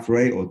 4 and out for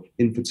 8, or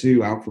in for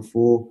 2, out for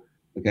 4.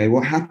 Okay,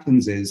 what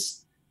happens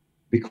is,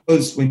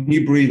 because when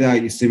you breathe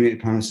out, you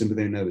stimulate the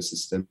parasympathetic nervous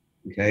system,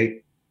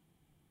 okay?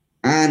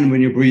 And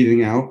when you're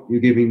breathing out, you're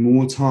giving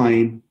more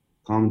time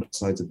carbon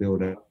dioxide to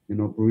build up. You're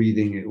not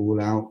breathing it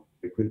all out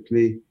very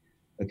quickly,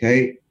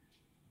 okay?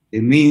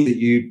 It means that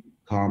you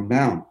calm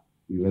down,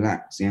 you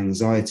relax, the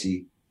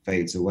anxiety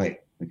fades away,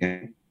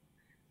 okay?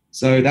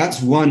 So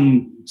that's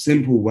one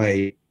simple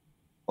way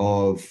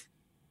of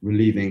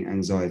relieving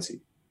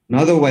anxiety.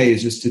 Another way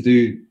is just to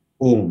do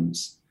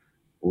OMs,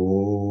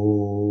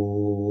 or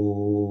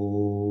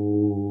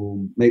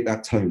make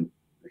that tone,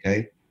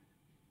 okay?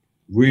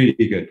 Really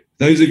good.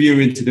 Those of you who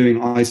are into doing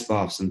ice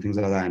baths and things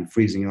like that and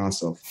freezing your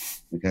ass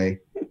off, okay?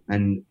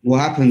 And what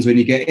happens when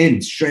you get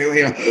in, straight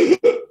away,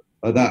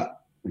 like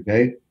that,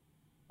 okay?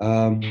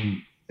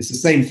 It's the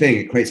same thing.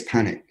 It creates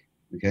panic,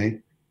 okay?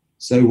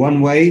 So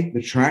one way,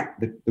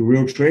 the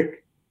real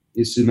trick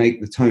is to make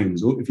the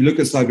tones. If you look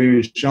at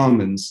Siberian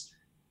shamans,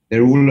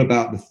 they're all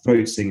about the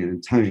throat singing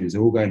and tones.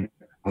 They're all going,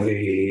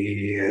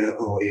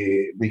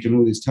 making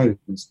all these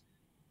tones.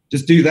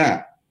 Just do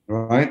that,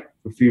 all right?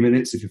 For a few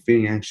minutes. If you're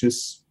feeling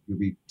anxious, you'll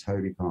be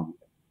totally calm.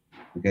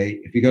 Okay?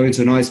 If you go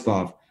into an ice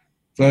bath,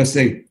 first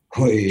thing,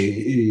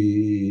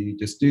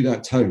 just do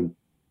that tone.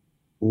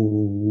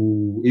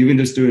 Ooh, even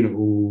just doing it,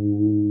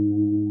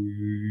 ooh,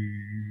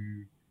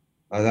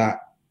 like that,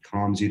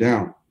 calms you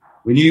down.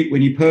 When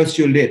you purse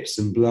your lips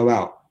and blow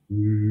out,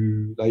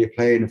 like you're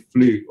playing a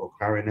flute or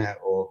clarinet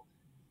or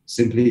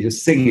simply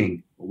just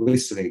singing or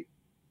whistling,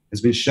 has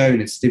been shown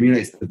it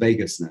stimulates the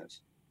vagus nerve.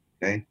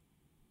 Okay,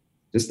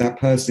 just that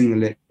pursing the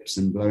lips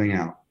and blowing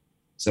out.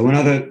 So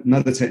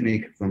another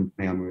technique from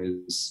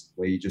pranayama is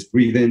where you just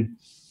breathe in,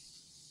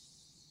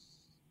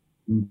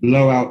 and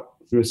blow out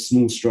through a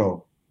small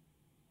straw.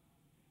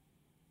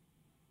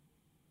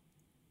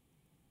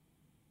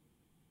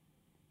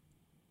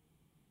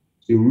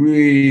 You're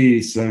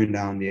really slowing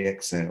down the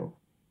exhale,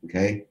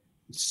 okay?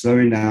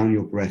 Slowing down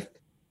your breath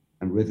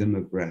and rhythm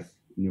of breath.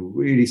 And you're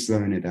really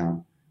slowing it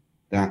down.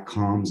 That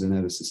calms the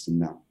nervous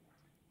system down.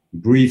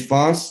 Breathe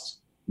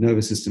fast,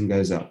 nervous system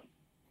goes up.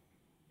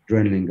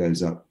 Adrenaline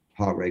goes up,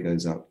 heart rate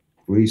goes up.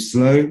 Breathe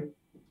slow,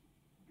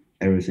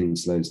 everything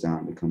slows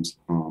down, becomes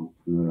calm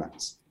and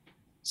relaxed.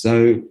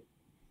 So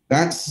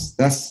that's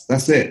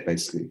it,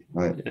 basically.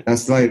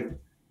 That's like a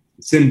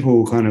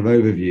simple kind of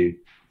overview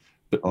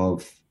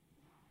of...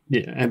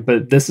 Yeah,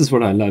 but this is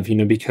what I love,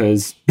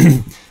 because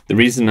the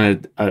reason I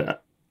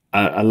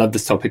love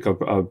this topic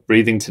of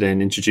breathing today and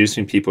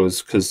introducing people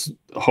is because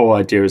the whole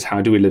idea is,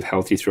 how do we live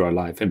healthy through our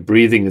life? And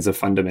breathing is a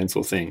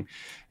fundamental thing.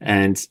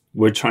 And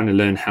we're trying to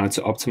learn how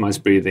to optimize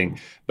breathing,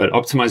 but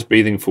optimize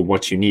breathing for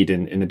what you need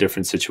in a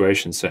different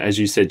situation. So as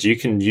you said, you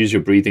can use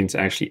your breathing to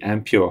actually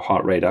amp your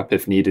heart rate up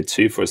if needed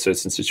to for a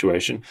certain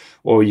situation,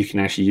 or you can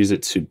actually use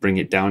it to bring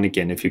it down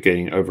again if you're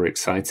getting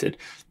overexcited.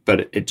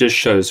 But it just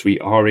shows we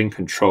are in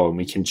control, and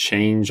we can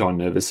change our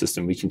nervous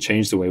system. We can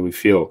change the way we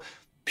feel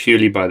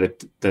purely by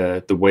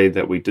the way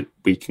that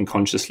we can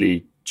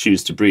consciously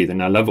choose to breathe.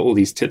 And I love all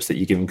these tips that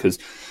you give them, because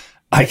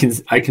I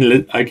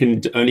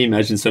can only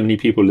imagine so many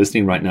people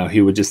listening right now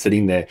who were just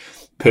sitting there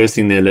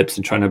pursing their lips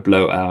and trying to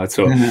blow out.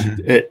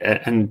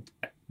 And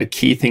a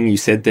key thing you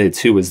said there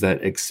too was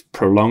that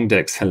prolonged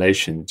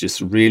exhalation. Just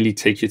really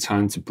take your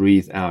time to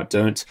breathe out.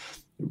 Don't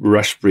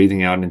rush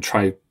breathing out and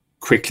try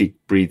quickly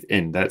breathe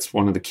in. That's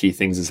one of the key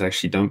things, is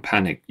actually don't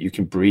panic. You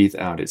can breathe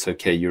out. It's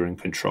okay. You're in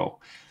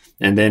control.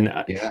 And then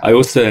I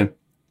also,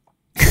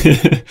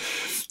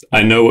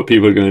 I know what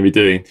people are going to be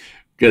doing,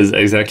 because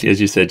exactly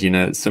as you said,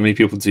 so many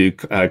people do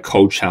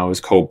cold showers,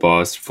 cold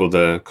baths for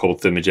the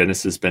cold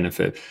thermogenesis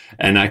benefit.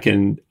 And I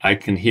can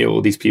hear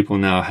all these people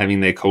now having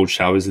their cold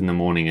showers in the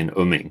morning and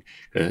umming.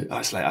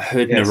 I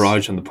heard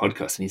Niraj on the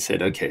podcast, and he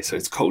said, okay, so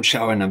it's cold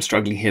shower and I'm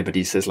struggling here, but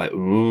he says like,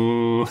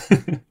 ooh.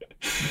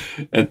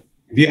 And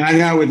if you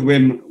hang out with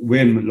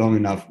Wim long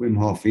enough, Wim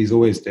Hof, he's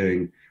always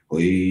doing,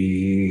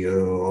 he's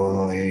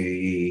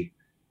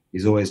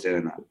always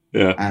doing that.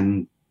 Yeah.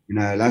 And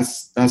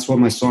that's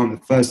what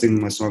the first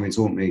thing my Swami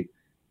taught me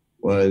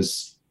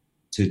was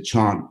to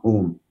chant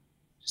Om.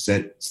 He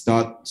said,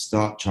 start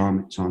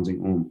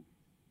chanting Om.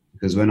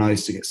 Because when I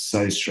used to get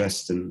so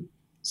stressed and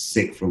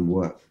sick from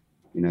work,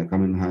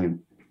 coming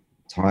home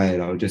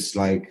tired, I would just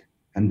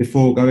and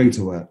before going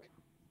to work,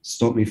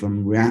 stop me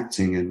from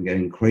reacting and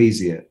getting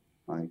crazy at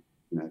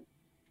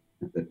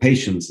the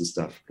patients and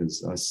stuff,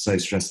 because I was so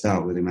stressed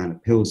out with the amount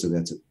of pills that they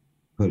had to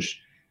push.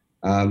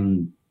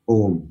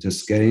 Or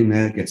just get in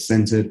there, get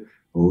centered,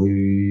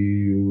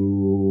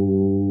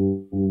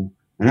 and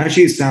And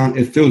actually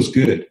it feels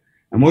good.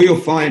 And what you'll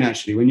find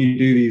actually when you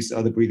do these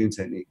other breathing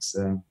techniques,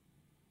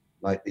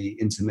 like the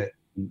intermittent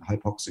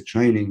hypoxic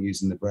training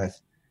using the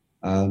breath,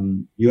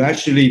 you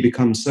actually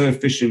become so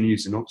efficient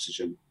using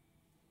oxygen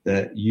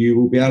that you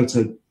will be able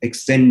to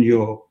extend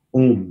your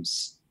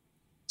OMS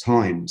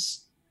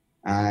times,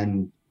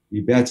 and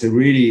you'll be able to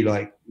really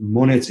like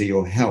monitor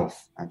your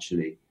health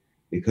actually,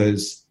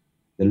 because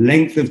the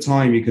length of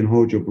time you can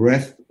hold your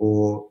breath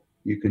or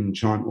you can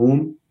chant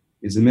OM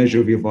is a measure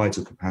of your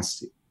vital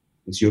capacity.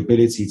 It's your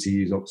ability to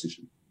use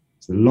oxygen.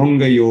 So the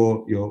longer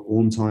your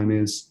OM time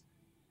is,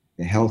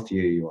 the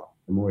healthier you are,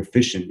 the more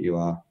efficient you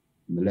are,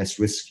 and the less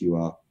risk you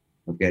are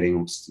of getting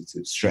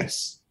oxidative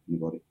stress in the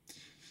body.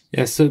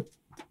 Yeah, so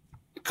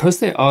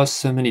because there are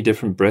so many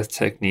different breath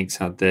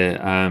techniques out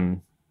there,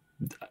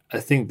 I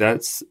think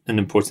that's an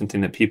important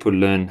thing, that people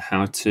learn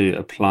how to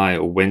apply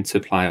or when to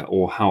apply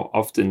or how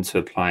often to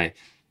apply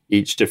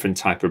each different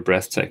type of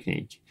breath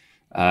technique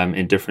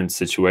in different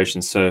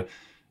situations. So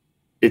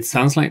it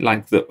sounds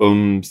like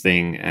the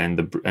thing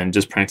and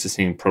just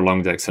practicing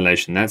prolonged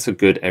exhalation, that's a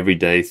good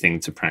everyday thing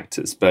to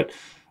practice. But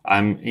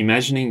I'm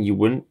imagining you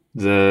wouldn't,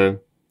 the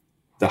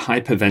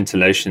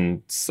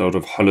hyperventilation sort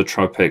of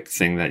holotropic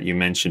thing that you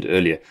mentioned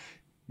earlier,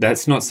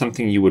 that's not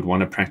something you would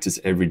want to practice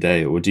every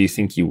day, or do you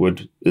think you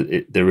would?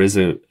 There is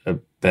a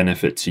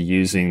benefit to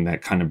using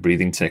that kind of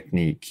breathing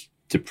technique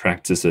to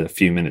practice a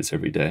few minutes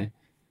every day?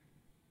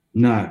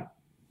 No,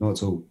 not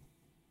at all.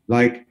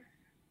 Like,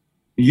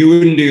 you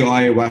wouldn't do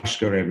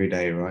ayahuasca every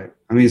day, right?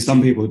 I mean,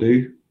 some people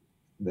do.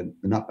 The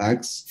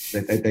nutbags,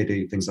 they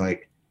do things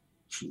like,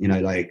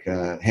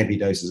 heavy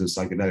doses of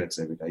psychedelics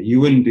every day. You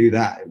wouldn't do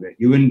that.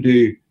 You wouldn't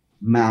do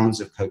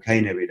mounds of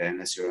cocaine every day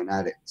unless you're an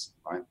addict,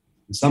 right?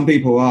 And some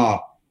people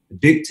are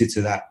addicted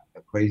to that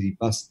crazy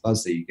buzz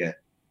that you get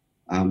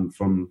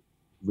from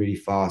really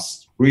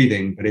fast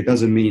breathing, but it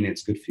doesn't mean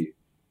it's good for you.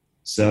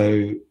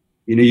 So,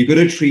 you've got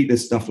to treat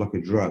this stuff like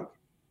a drug,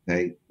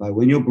 okay? Like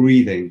when you're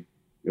breathing,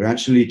 you're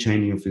actually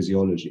changing your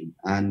physiology,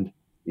 and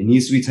it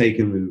needs to be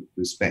taken with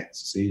respect.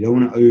 So you don't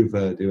want to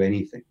overdo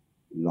anything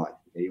in life.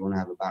 Okay? You want to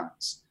have a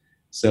balance.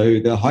 So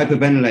the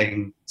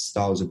hyperventilating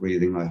styles of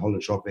breathing, like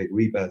holotropic,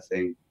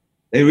 rebirthing,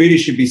 they really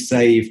should be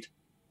saved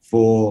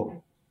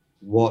for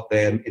what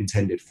they're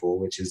intended for,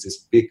 which is this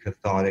big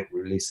cathartic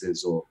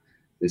releases, or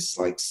this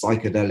like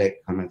psychedelic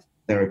kind of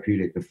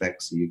therapeutic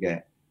effects that you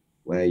get,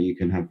 where you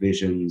can have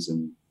visions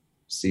and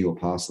see your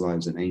past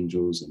lives and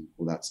angels and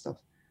all that stuff,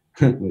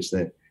 which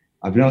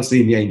I've not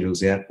seen the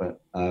angels yet,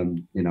 but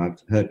I've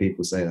heard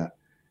people say that.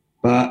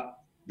 But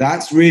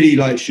that's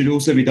really should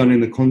also be done in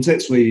the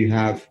context where you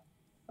have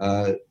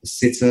a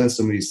sitter,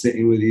 somebody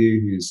sitting with you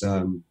who's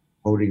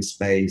holding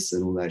space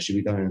and all that. It should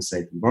be done in a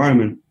safe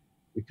environment,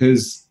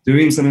 because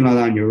doing something like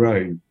that on your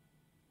own,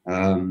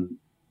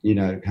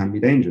 can be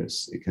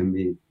dangerous. It can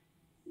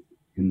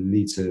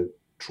lead to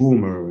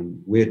trauma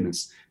and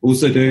weirdness.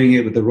 Also, doing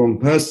it with the wrong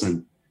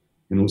person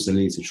can also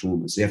lead to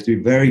trauma. So you have to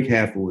be very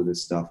careful with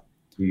this stuff,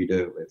 who you do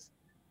it with.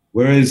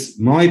 Whereas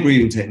my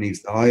breathing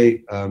techniques that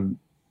I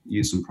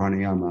use from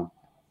pranayama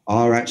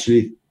are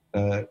actually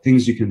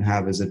things you can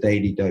have as a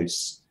daily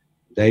dose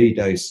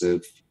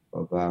of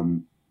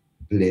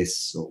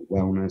bliss or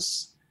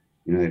wellness,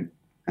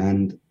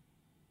 and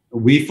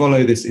we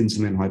follow this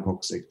intermittent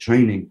hypoxic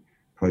training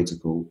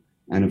protocol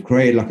and have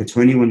created like a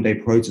 21-day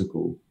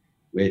protocol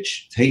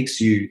which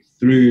takes you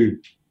through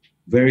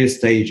various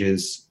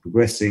stages,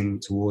 progressing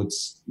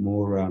towards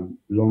more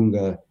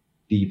longer,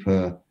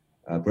 deeper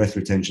breath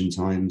retention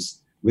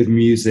times with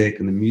music,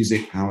 and the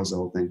music powers the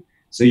whole thing.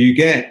 So you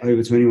get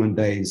over 21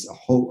 days a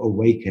whole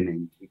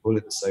awakening. We call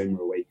it the Soma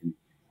awakening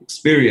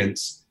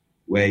experience,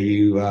 where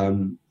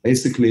you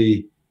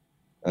basically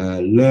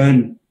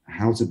learn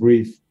how to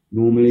breathe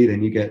normally.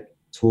 Then you get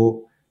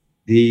taught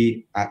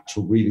the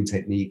actual breathing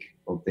technique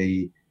of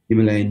the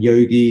Himalayan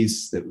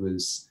yogis. That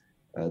was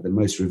the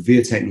most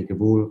revered technique of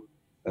all,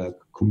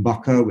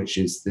 Kumbhaka, which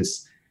is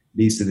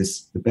leads to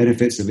the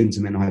benefits of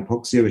intermittent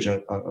hypoxia, which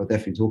I'll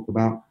definitely talk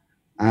about.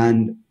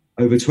 And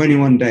over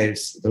 21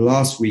 days, the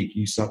last week,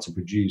 you start to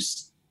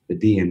produce the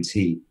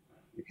DMT,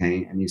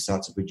 okay? And you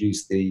start to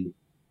produce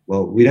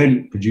we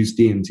don't produce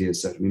DMT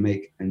as such. We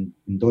make an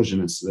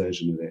endogenous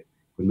version of it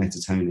with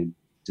metatonin,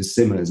 just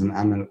similar as an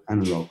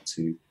analog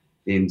to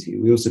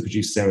DMT. We also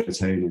produce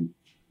serotonin,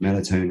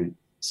 melatonin.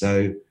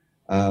 So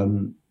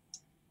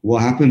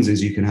what happens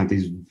is you can have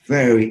these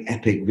very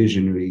epic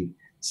visionary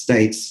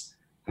states.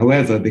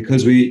 However,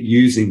 because we're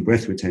using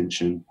breath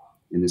retention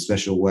in a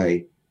special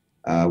way,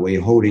 where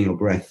you're holding your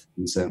breath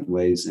in certain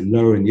ways and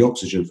lowering the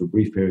oxygen for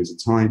brief periods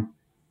of time,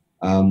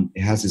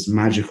 it has this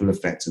magical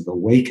effect of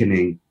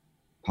awakening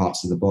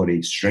parts of the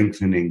body,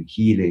 strengthening,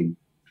 healing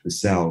the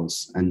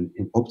cells, and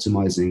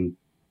optimizing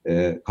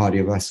the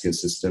cardiovascular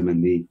system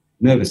and the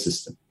nervous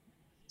system.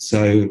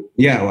 So,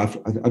 yeah,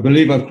 I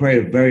believe I've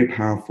created a very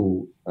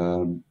powerful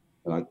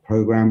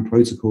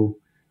protocol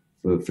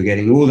for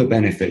getting all the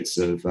benefits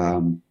of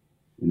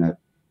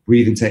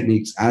breathing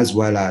techniques, as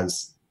well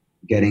as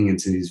getting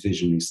into these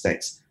visionary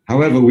states.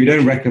 However, we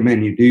don't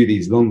recommend you do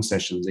these long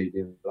sessions that you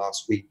did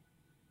last week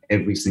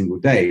every single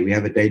day. We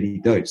have a daily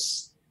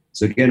dose.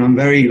 So again, I'm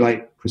very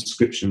like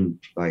prescription,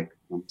 like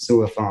I'm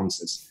still a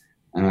pharmacist,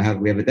 and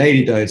we have a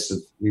daily dose of,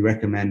 we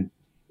recommend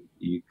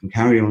you can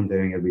carry on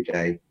doing every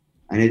day.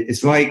 And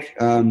it's like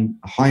a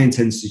high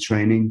intensity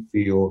training for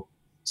your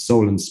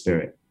soul and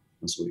spirit.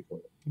 That's what we call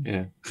it.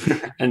 Yeah.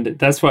 And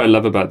that's what I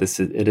love about this.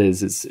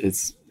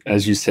 It's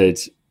as you said,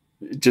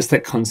 just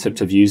that concept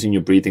of using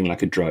your breathing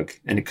like a drug,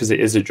 and because it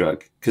is a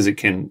drug, because it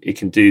can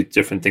do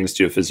different things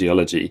to your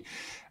physiology.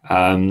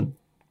 And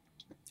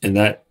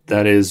that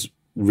is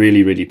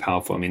really, really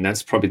powerful. I mean,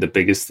 that's probably the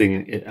biggest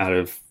thing out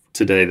of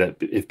today, that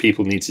if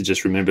people need to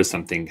just remember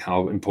something,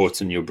 how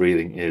important your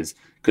breathing is,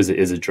 because it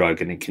is a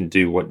drug and it can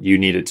do what you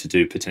need it to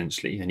do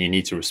potentially, and you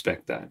need to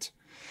respect that.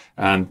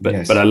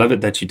 But I love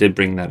it that you did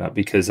bring that up,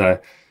 because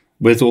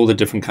with all the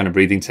different kind of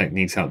breathing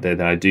techniques out there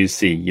that I do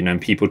see, you know,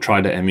 people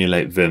try to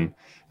emulate Vim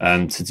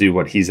to do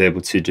what he's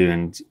able to do.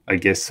 And I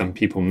guess some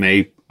people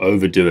may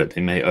overdo it.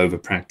 They may over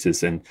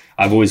practice. And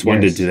I've always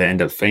wondered, do they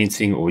end up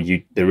fainting, or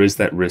there is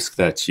that risk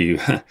that you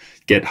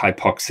get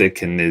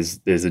hypoxic, and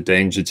there's a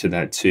danger to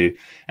that too.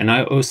 And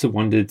I also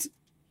wondered,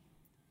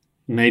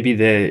 maybe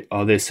there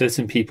are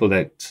certain people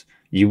that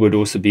you would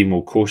also be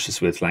more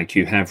cautious with, like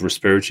you have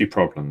respiratory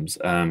problems,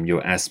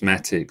 your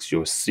asthmatics,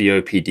 your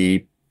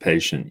COPD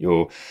patient,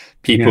 your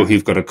people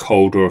who've got a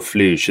cold or a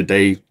flu.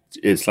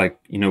 It's like,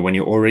 you know, when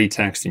you're already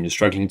taxed and you're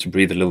struggling to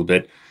breathe a little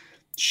bit,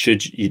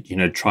 should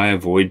you try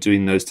avoid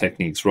doing those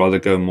techniques, rather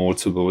go more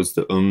towards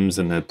the ums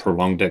and the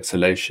prolonged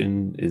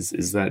exhalation?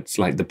 Is that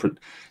like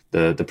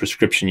the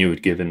prescription you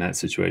would give in that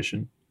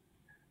situation?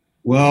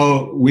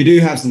 Well, we do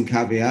have some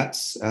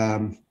caveats.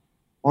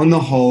 On the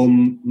whole,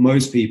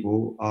 most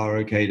people are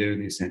okay doing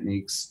these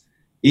techniques.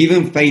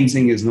 Even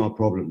fainting is not a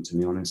problem, to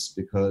be honest,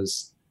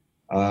 because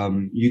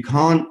you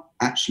can't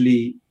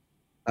actually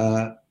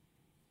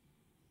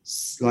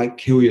like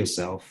kill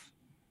yourself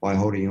by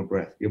holding your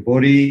breath. Your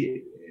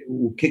body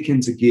will kick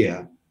into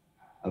gear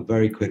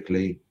very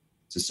quickly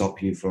to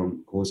stop you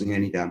from causing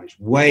any damage,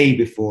 way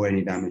before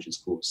any damage is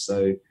caused.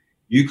 So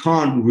you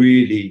can't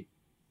really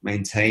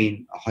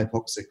maintain a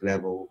hypoxic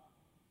level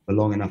for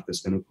long enough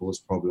that's going to cause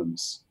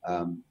problems.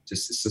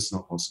 It's just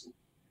not possible.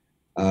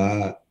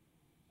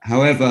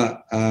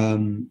 However,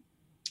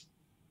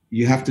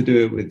 you have to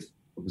do it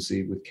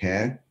obviously with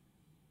care,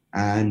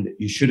 and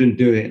you shouldn't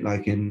do it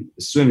like in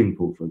a swimming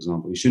pool, for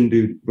example. You shouldn't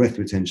do breath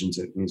retention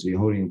techniques where you're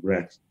holding your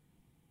breath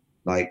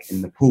like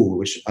in the pool,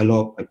 which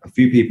a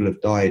few people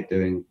have died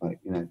doing, like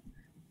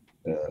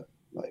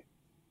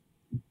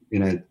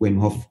Wim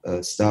Hof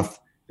stuff,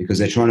 because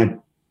they're trying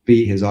to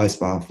beat his ice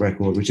bath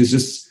record, which is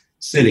just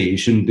silly. You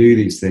shouldn't do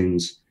these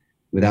things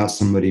without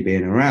somebody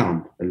being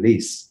around, at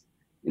least,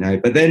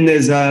 But then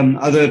there's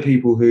other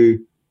people who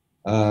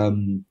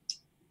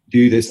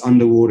do this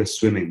underwater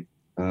swimming,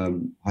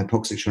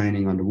 hypoxic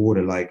training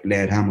underwater, like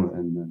Laird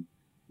Hamilton.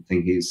 I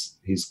think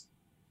he's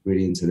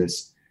really into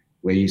this,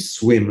 where you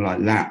swim like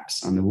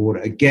laps underwater.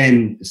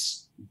 Again,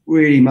 this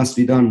really must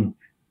be done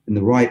in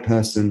the right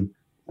person,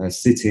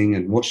 sitting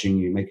and watching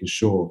you, making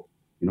sure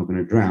you're not going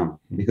to drown,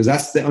 because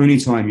that's the only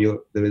time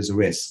there is a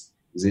risk.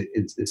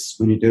 It's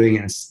when you're doing it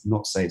in a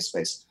not safe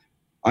space.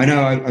 I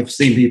know I've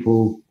seen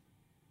people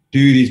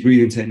do these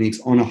breathing techniques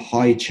on a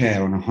high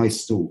chair, on a high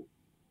stool,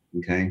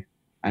 okay,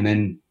 and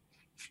then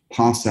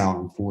pass out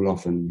and fall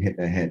off and hit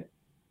their head.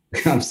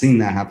 I've seen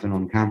that happen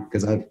on camp,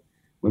 because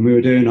when we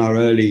were doing our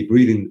early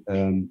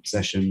breathing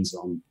sessions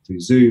through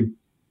Zoom,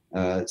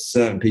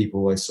 certain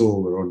people I saw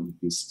were on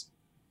these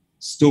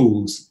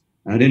stools,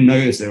 and I didn't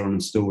notice they were on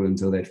a stool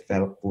until they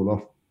fell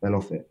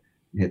off it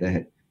and hit their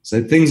head.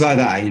 So things like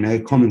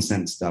that, common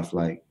sense stuff,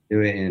 like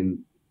do it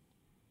in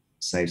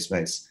safe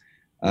space.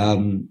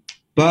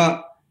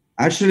 But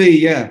actually,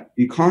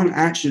 you can't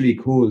actually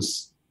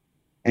cause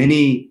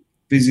any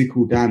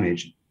physical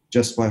damage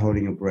just by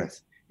holding your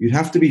breath. You'd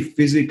have to be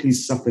physically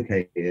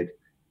suffocated,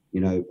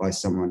 by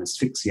someone,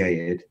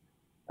 asphyxiated.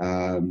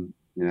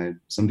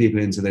 Some people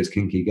are into those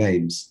kinky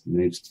games.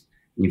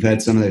 You've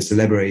heard some of those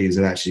celebrities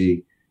have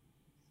actually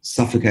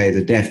suffocated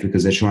to death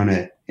because they're trying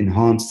to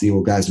enhance the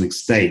orgasmic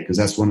state, because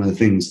that's one of the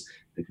things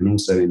that can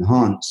also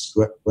enhance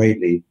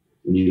greatly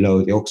when you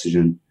lower the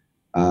oxygen.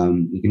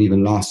 You can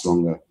even last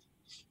longer.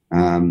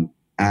 And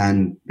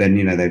then,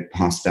 they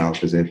passed out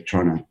because they're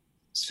trying to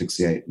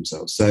asphyxiate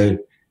themselves. So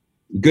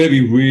you've got to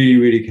be really,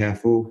 really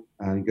careful.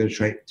 You've got to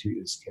treat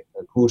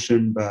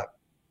caution. But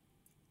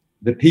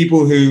the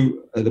people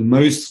who are the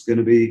most going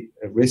to be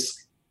at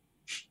risk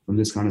from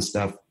this kind of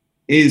stuff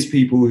is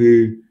people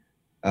who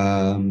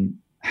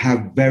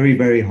have very,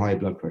 very high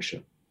blood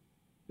pressure,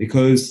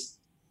 because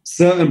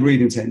certain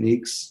breathing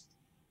techniques,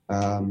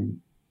 the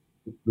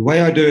way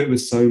I do it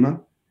with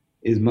Soma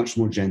is much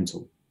more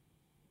gentle.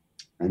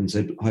 And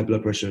so high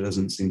blood pressure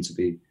doesn't seem to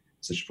be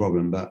such a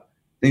problem. But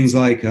things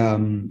like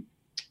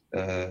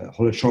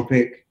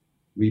holotropic,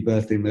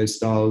 rebirthing, those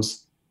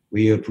styles,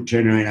 where you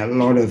generate a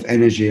lot of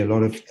energy, a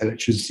lot of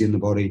electricity in the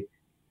body,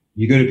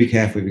 you've got to be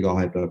careful if you've got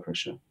high blood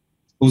pressure.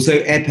 Also,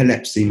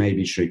 epilepsy may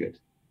be triggered.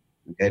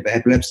 Okay, but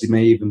epilepsy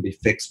may even be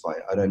fixed by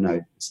it. I don't know.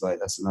 It's like,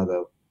 that's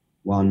another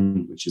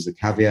one, which is a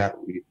caveat.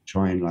 We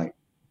try and like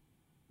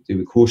do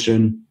with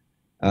caution.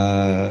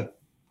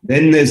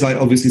 Then there's like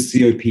obviously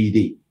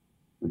COPD.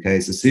 Okay,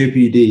 so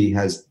COPD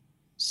has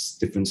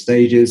different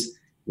stages.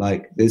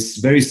 Like there's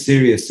very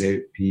serious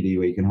COPD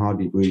where you can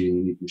hardly breathe and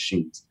you need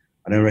machines.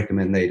 I don't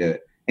recommend they do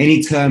it.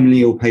 Any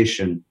terminally ill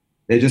patient,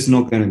 they're just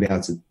not going to be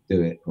able to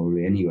do it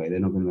probably anyway. They're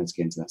not going to be able to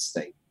get into that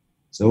state.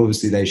 So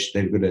obviously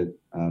they've got to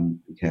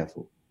be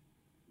careful.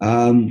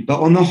 But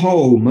on the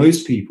whole,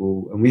 most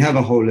people, and we have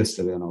a whole list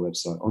of it on our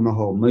website, on the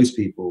whole, most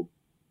people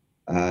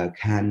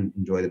can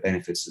enjoy the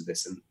benefits of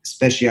this, and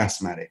especially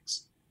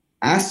asthmatics.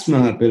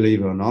 Asthma,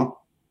 believe it or not,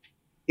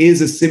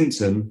 is a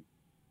symptom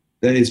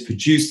that is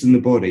produced in the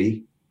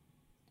body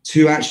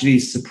to actually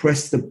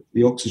suppress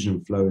the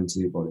oxygen flow into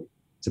your body,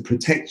 to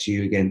protect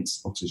you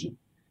against oxygen.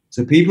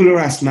 So people who are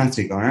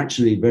asthmatic are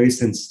actually very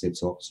sensitive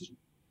to oxygen.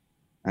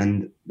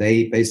 And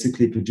they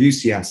basically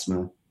produce the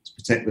asthma to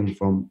protect them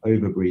from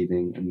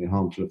overbreathing and the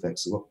harmful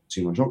effects of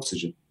too much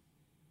oxygen.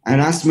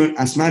 And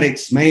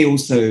asthmatics may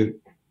also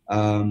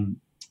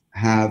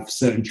have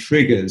certain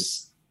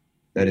triggers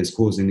that is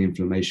causing the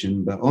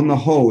inflammation. But on the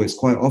whole, it's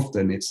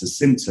a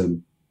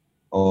symptom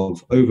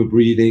of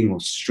overbreathing or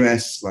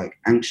stress, like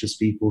anxious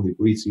people who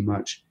breathe too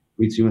much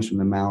from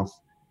the mouth.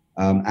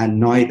 At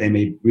night, they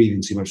may breathe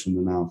in too much from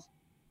the mouth.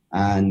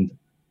 And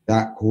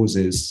that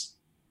causes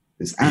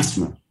this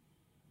asthma.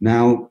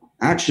 Now,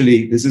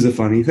 actually, this is a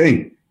funny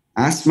thing.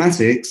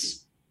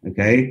 Asthmatics,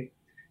 okay,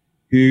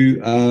 who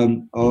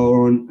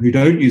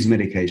don't use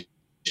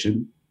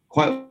medication,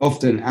 quite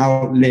often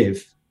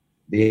outlive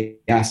the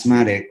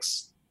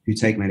asthmatics who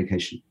take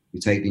medication, who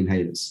take the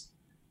inhalers,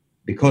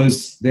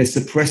 because they're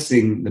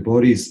suppressing the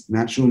body's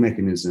natural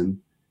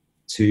mechanism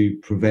to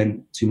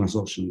prevent too much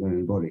oxygen going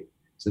in the body.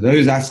 So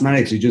those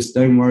asthmatics who just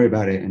don't worry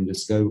about it and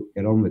just go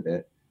get on with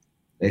it,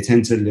 they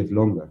tend to live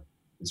longer.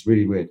 It's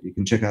really weird. You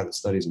can check out the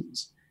studies on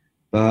this.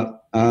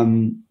 But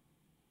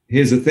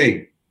here's the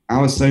thing.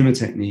 Our Soma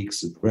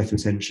techniques of breath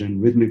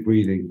retention, rhythmic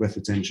breathing, breath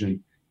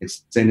retention,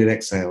 extended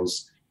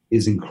exhales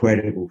is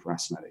incredible for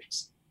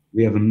asthmatics.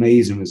 We have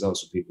amazing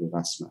results for people with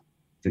asthma,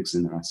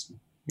 fixing their asthma.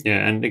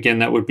 Yeah, and again,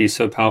 that would be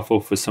so powerful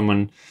for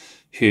someone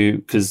who,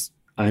 because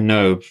I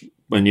know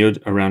when you're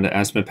around an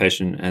asthma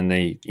patient and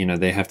they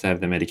have to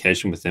have their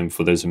medication with them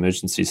for those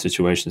emergency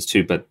situations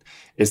too, but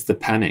it's the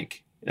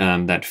panic.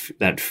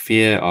 That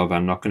fear of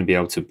I'm not going to be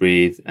able to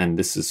breathe and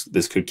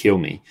this could kill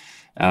me.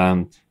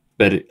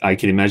 But I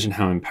can imagine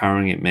how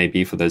empowering it may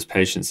be for those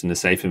patients in a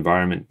safe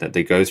environment that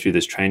they go through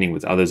this training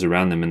with others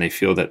around them and they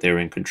feel that they're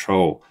in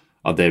control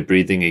of their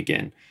breathing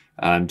again,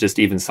 just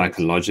even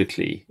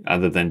psychologically,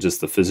 other than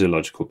just the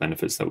physiological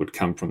benefits that would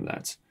come from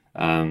that.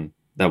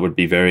 That would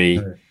be very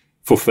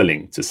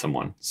fulfilling to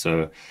someone.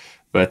 So,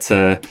 but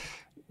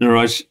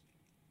Niraj,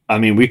 I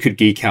mean, we could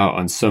geek out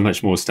on so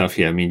much more stuff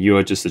here. I mean, you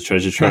are just a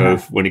treasure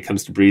trove when it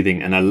comes to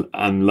breathing. And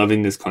I'm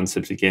loving this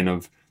concept again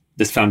of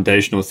this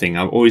foundational thing.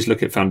 I always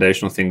look at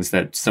foundational things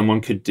that someone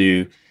could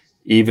do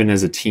even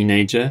as a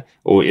teenager,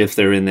 or if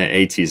they're in their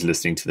 80s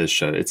listening to this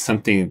show. It's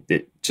something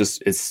that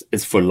just,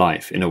 it's for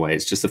life in a way.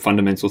 It's just a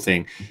fundamental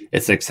thing.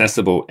 It's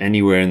accessible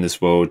anywhere in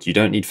this world. You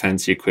don't need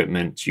fancy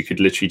equipment. You could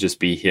literally just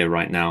be here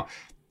right now.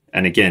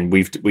 And again,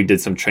 we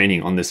did some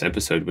training on this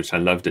episode, which I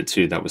loved it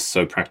too. That was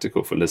so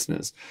practical for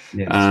listeners.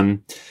 Yes.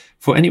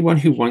 For anyone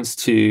who wants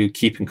to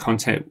keep in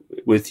contact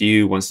with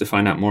you, wants to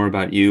find out more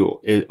about you,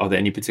 are there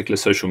any particular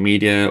social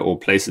media or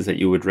places that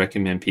you would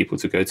recommend people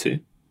to go to?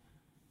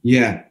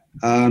 Yeah.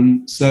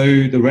 So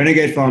the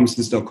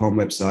renegadepharmacist.com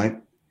website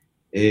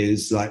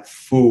is like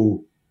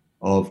full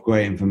of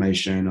great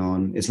information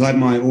on, it's like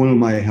all of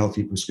my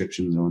healthy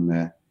prescriptions are on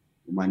there,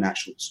 my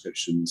natural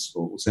prescriptions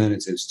for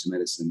alternatives to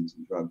medicines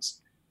and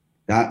drugs.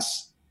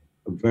 That's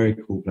a very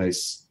cool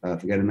place for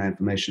getting that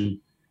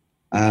information.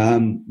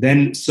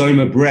 Then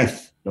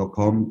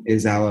somabreath.com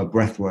is our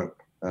breathwork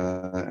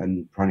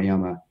and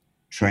pranayama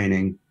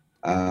training.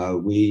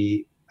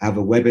 We have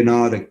a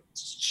webinar that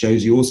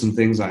shows you awesome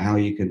things like how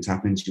you can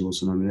tap into your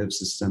autonomic nervous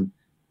system,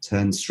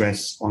 turn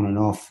stress on and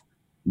off,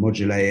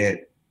 modulate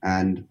it,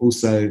 and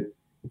also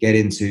get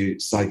into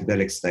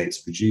psychedelic states,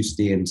 produce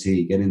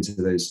DMT, get into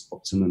those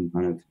optimum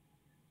kind of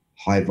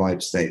high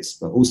vibe states,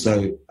 but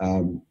also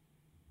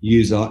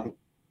use our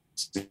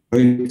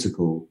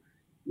protocol,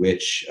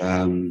 which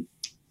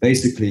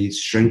basically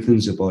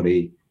strengthens your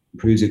body,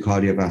 improves your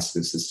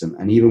cardiovascular system,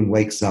 and even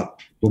wakes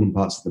up dormant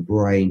parts of the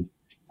brain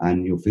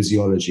and your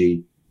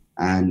physiology,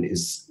 and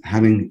is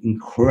having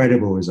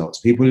incredible results.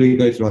 People who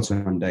go through our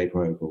 21-day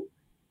protocol,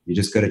 you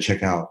just got to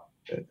check out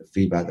the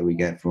feedback that we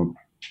get from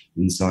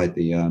inside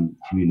the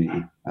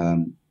community.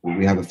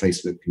 We have a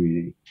Facebook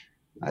community.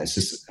 It's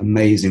just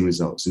amazing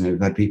results.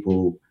 We've had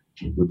people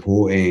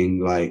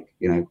reporting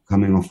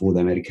coming off all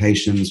their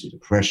medications for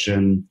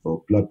depression,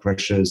 for blood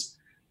pressures,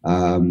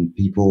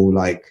 people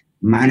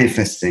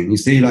manifesting. You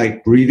see,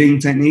 breathing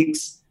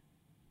techniques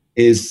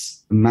is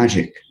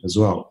magic as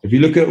well. If you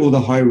look at all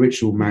the high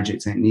ritual magic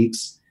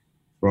techniques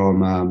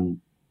from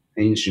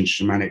ancient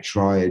shamanic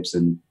tribes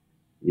and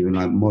even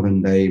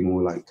modern day,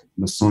 more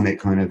Masonic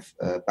kind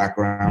of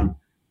background,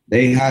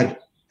 they had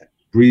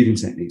breathing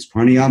techniques.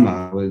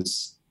 Pranayama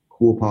was a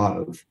core part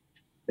of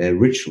their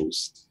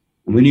rituals.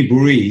 And when you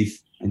breathe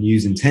and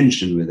use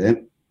intention with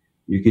it,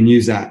 you can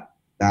use that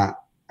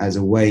as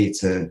a way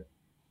to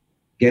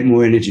get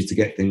more energy to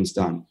get things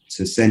done,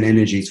 to send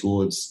energy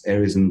towards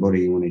areas in the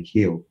body you want to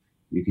heal.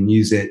 You can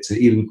use it to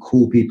even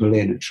call people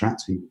in,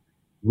 attract people.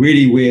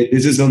 Really weird.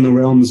 This is on the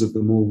realms of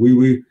the more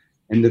woo-woo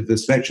end of the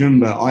spectrum,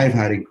 but I've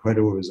had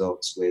incredible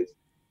results with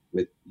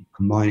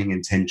combining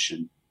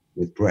intention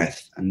with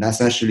breath. And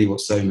that's actually what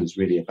Soma is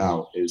really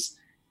about, is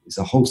it's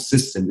a whole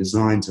system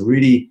designed to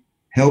really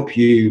help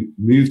you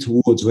move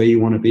towards where you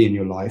want to be in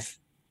your life,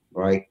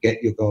 right?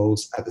 Get your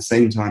goals, at the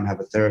same time have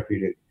a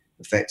therapeutic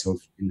effect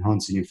of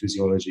enhancing your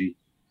physiology,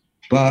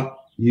 but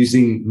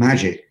using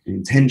magic and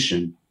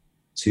intention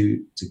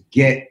to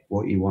get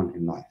what you want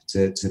in life,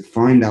 to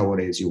find out what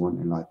it is you want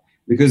in life.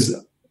 Because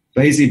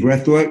basically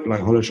breath work,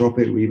 like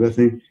holotropic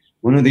rebirthing,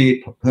 one of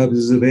the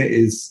purposes of it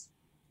is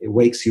it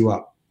wakes you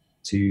up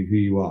to who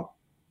you are.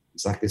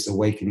 It's like this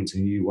awakening to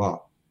who you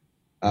are.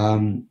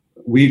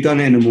 We've done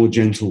it in a more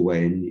gentle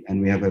way,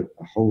 and we have a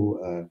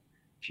whole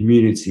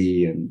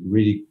community and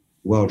really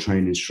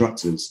well-trained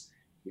instructors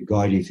who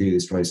guide you through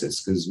this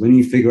process. Because when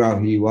you figure out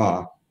who you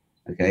are,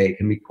 okay, it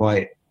can be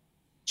quite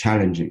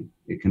challenging.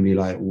 It can be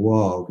like,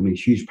 whoa, it can be a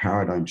huge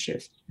paradigm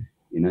shift,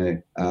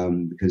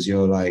 because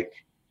you're like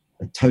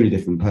a totally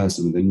different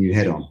person with a new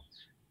head on.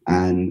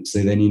 And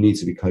so then you need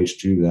to be coached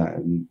through that,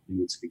 and you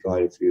need to be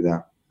guided through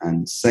that,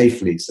 and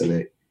safely, so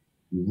that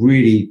you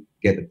really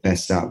get the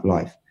best out of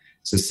life.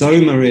 So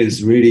Soma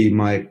is really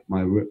my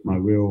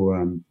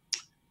real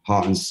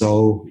heart and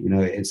soul.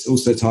 It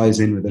also ties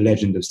in with the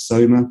legend of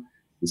Soma.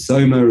 And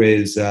Soma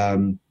is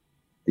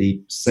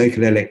the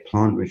psychedelic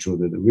plant ritual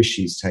that the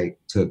rishis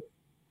took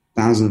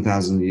thousands and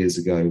thousands of years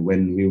ago,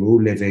 when we were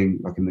all living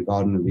like in the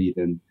Garden of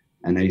Eden,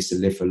 and they used to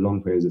live for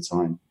long periods of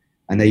time.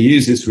 And they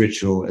use this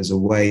ritual as a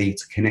way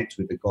to connect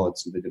with the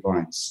gods, with the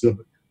divines. So a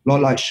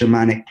lot like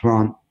shamanic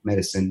plant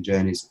medicine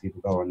journeys that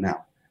people go on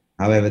now.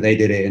 However, they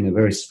did it in a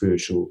very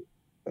spiritual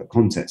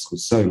context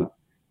called Soma.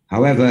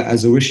 However,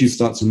 as the rishis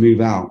start to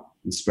move out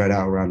and spread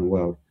out around the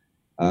world,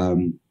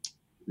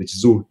 which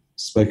is all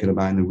spoken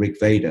about in the Rig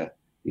Veda,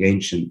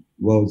 the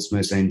world's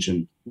most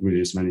ancient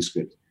religious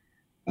manuscript,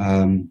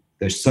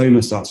 the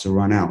Soma starts to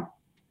run out.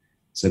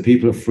 So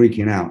people are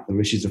freaking out, the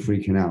rishis are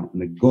freaking out,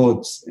 and the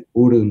gods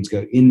order them to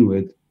go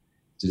inward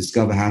to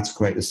discover how to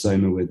create the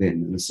Soma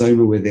within. And the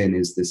Soma within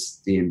is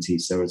this DMT,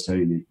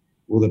 serotonin,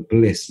 all the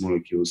bliss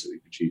molecules that we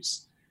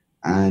produce.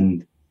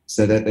 And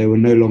so that they were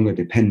no longer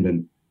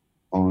dependent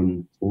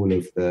on all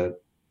of the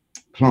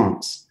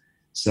plants.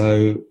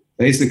 So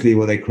basically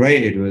what they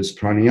created was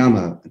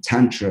pranayama,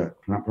 tantra,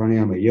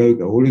 pranayama,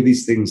 yoga. All of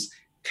these things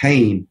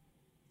came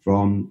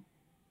from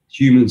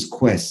humans'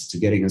 quest to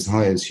getting as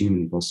high as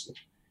humanly possible.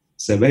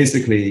 So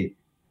basically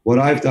what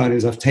I've done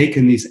is I've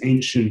taken these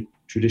ancient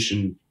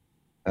tradition,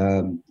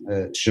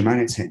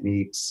 shamanic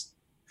techniques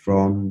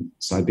from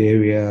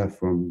Siberia,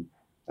 from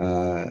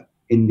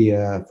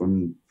India,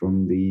 from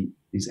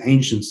these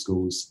ancient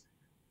schools,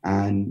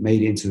 and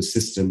made it into a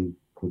system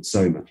called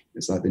Soma.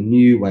 It's like the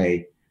new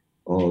way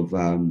of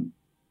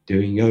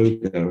doing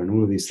yoga and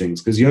all of these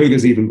things, because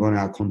yoga's even gone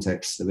out of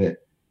context a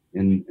bit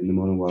in the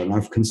modern world. And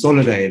I've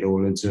consolidated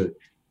all into a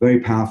very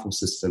powerful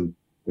system,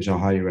 which I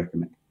highly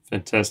recommend.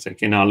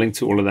 Fantastic. And I'll link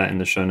to all of that in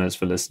the show notes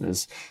for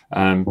listeners.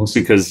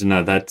 Awesome. Because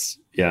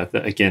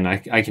again, I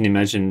can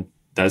imagine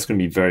that's going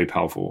to be very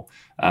powerful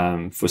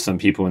for some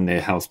people in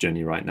their health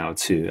journey right now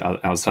too.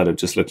 Outside of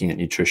just looking at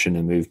nutrition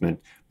and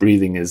movement,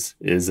 breathing is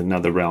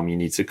another realm you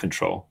need to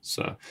control.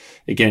 So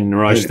again,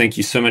 Niraj, Thank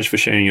you so much for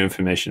sharing your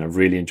information. I've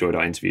really enjoyed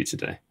our interview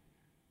today.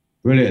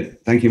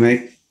 Brilliant. Thank you,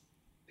 mate.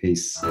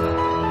 Peace.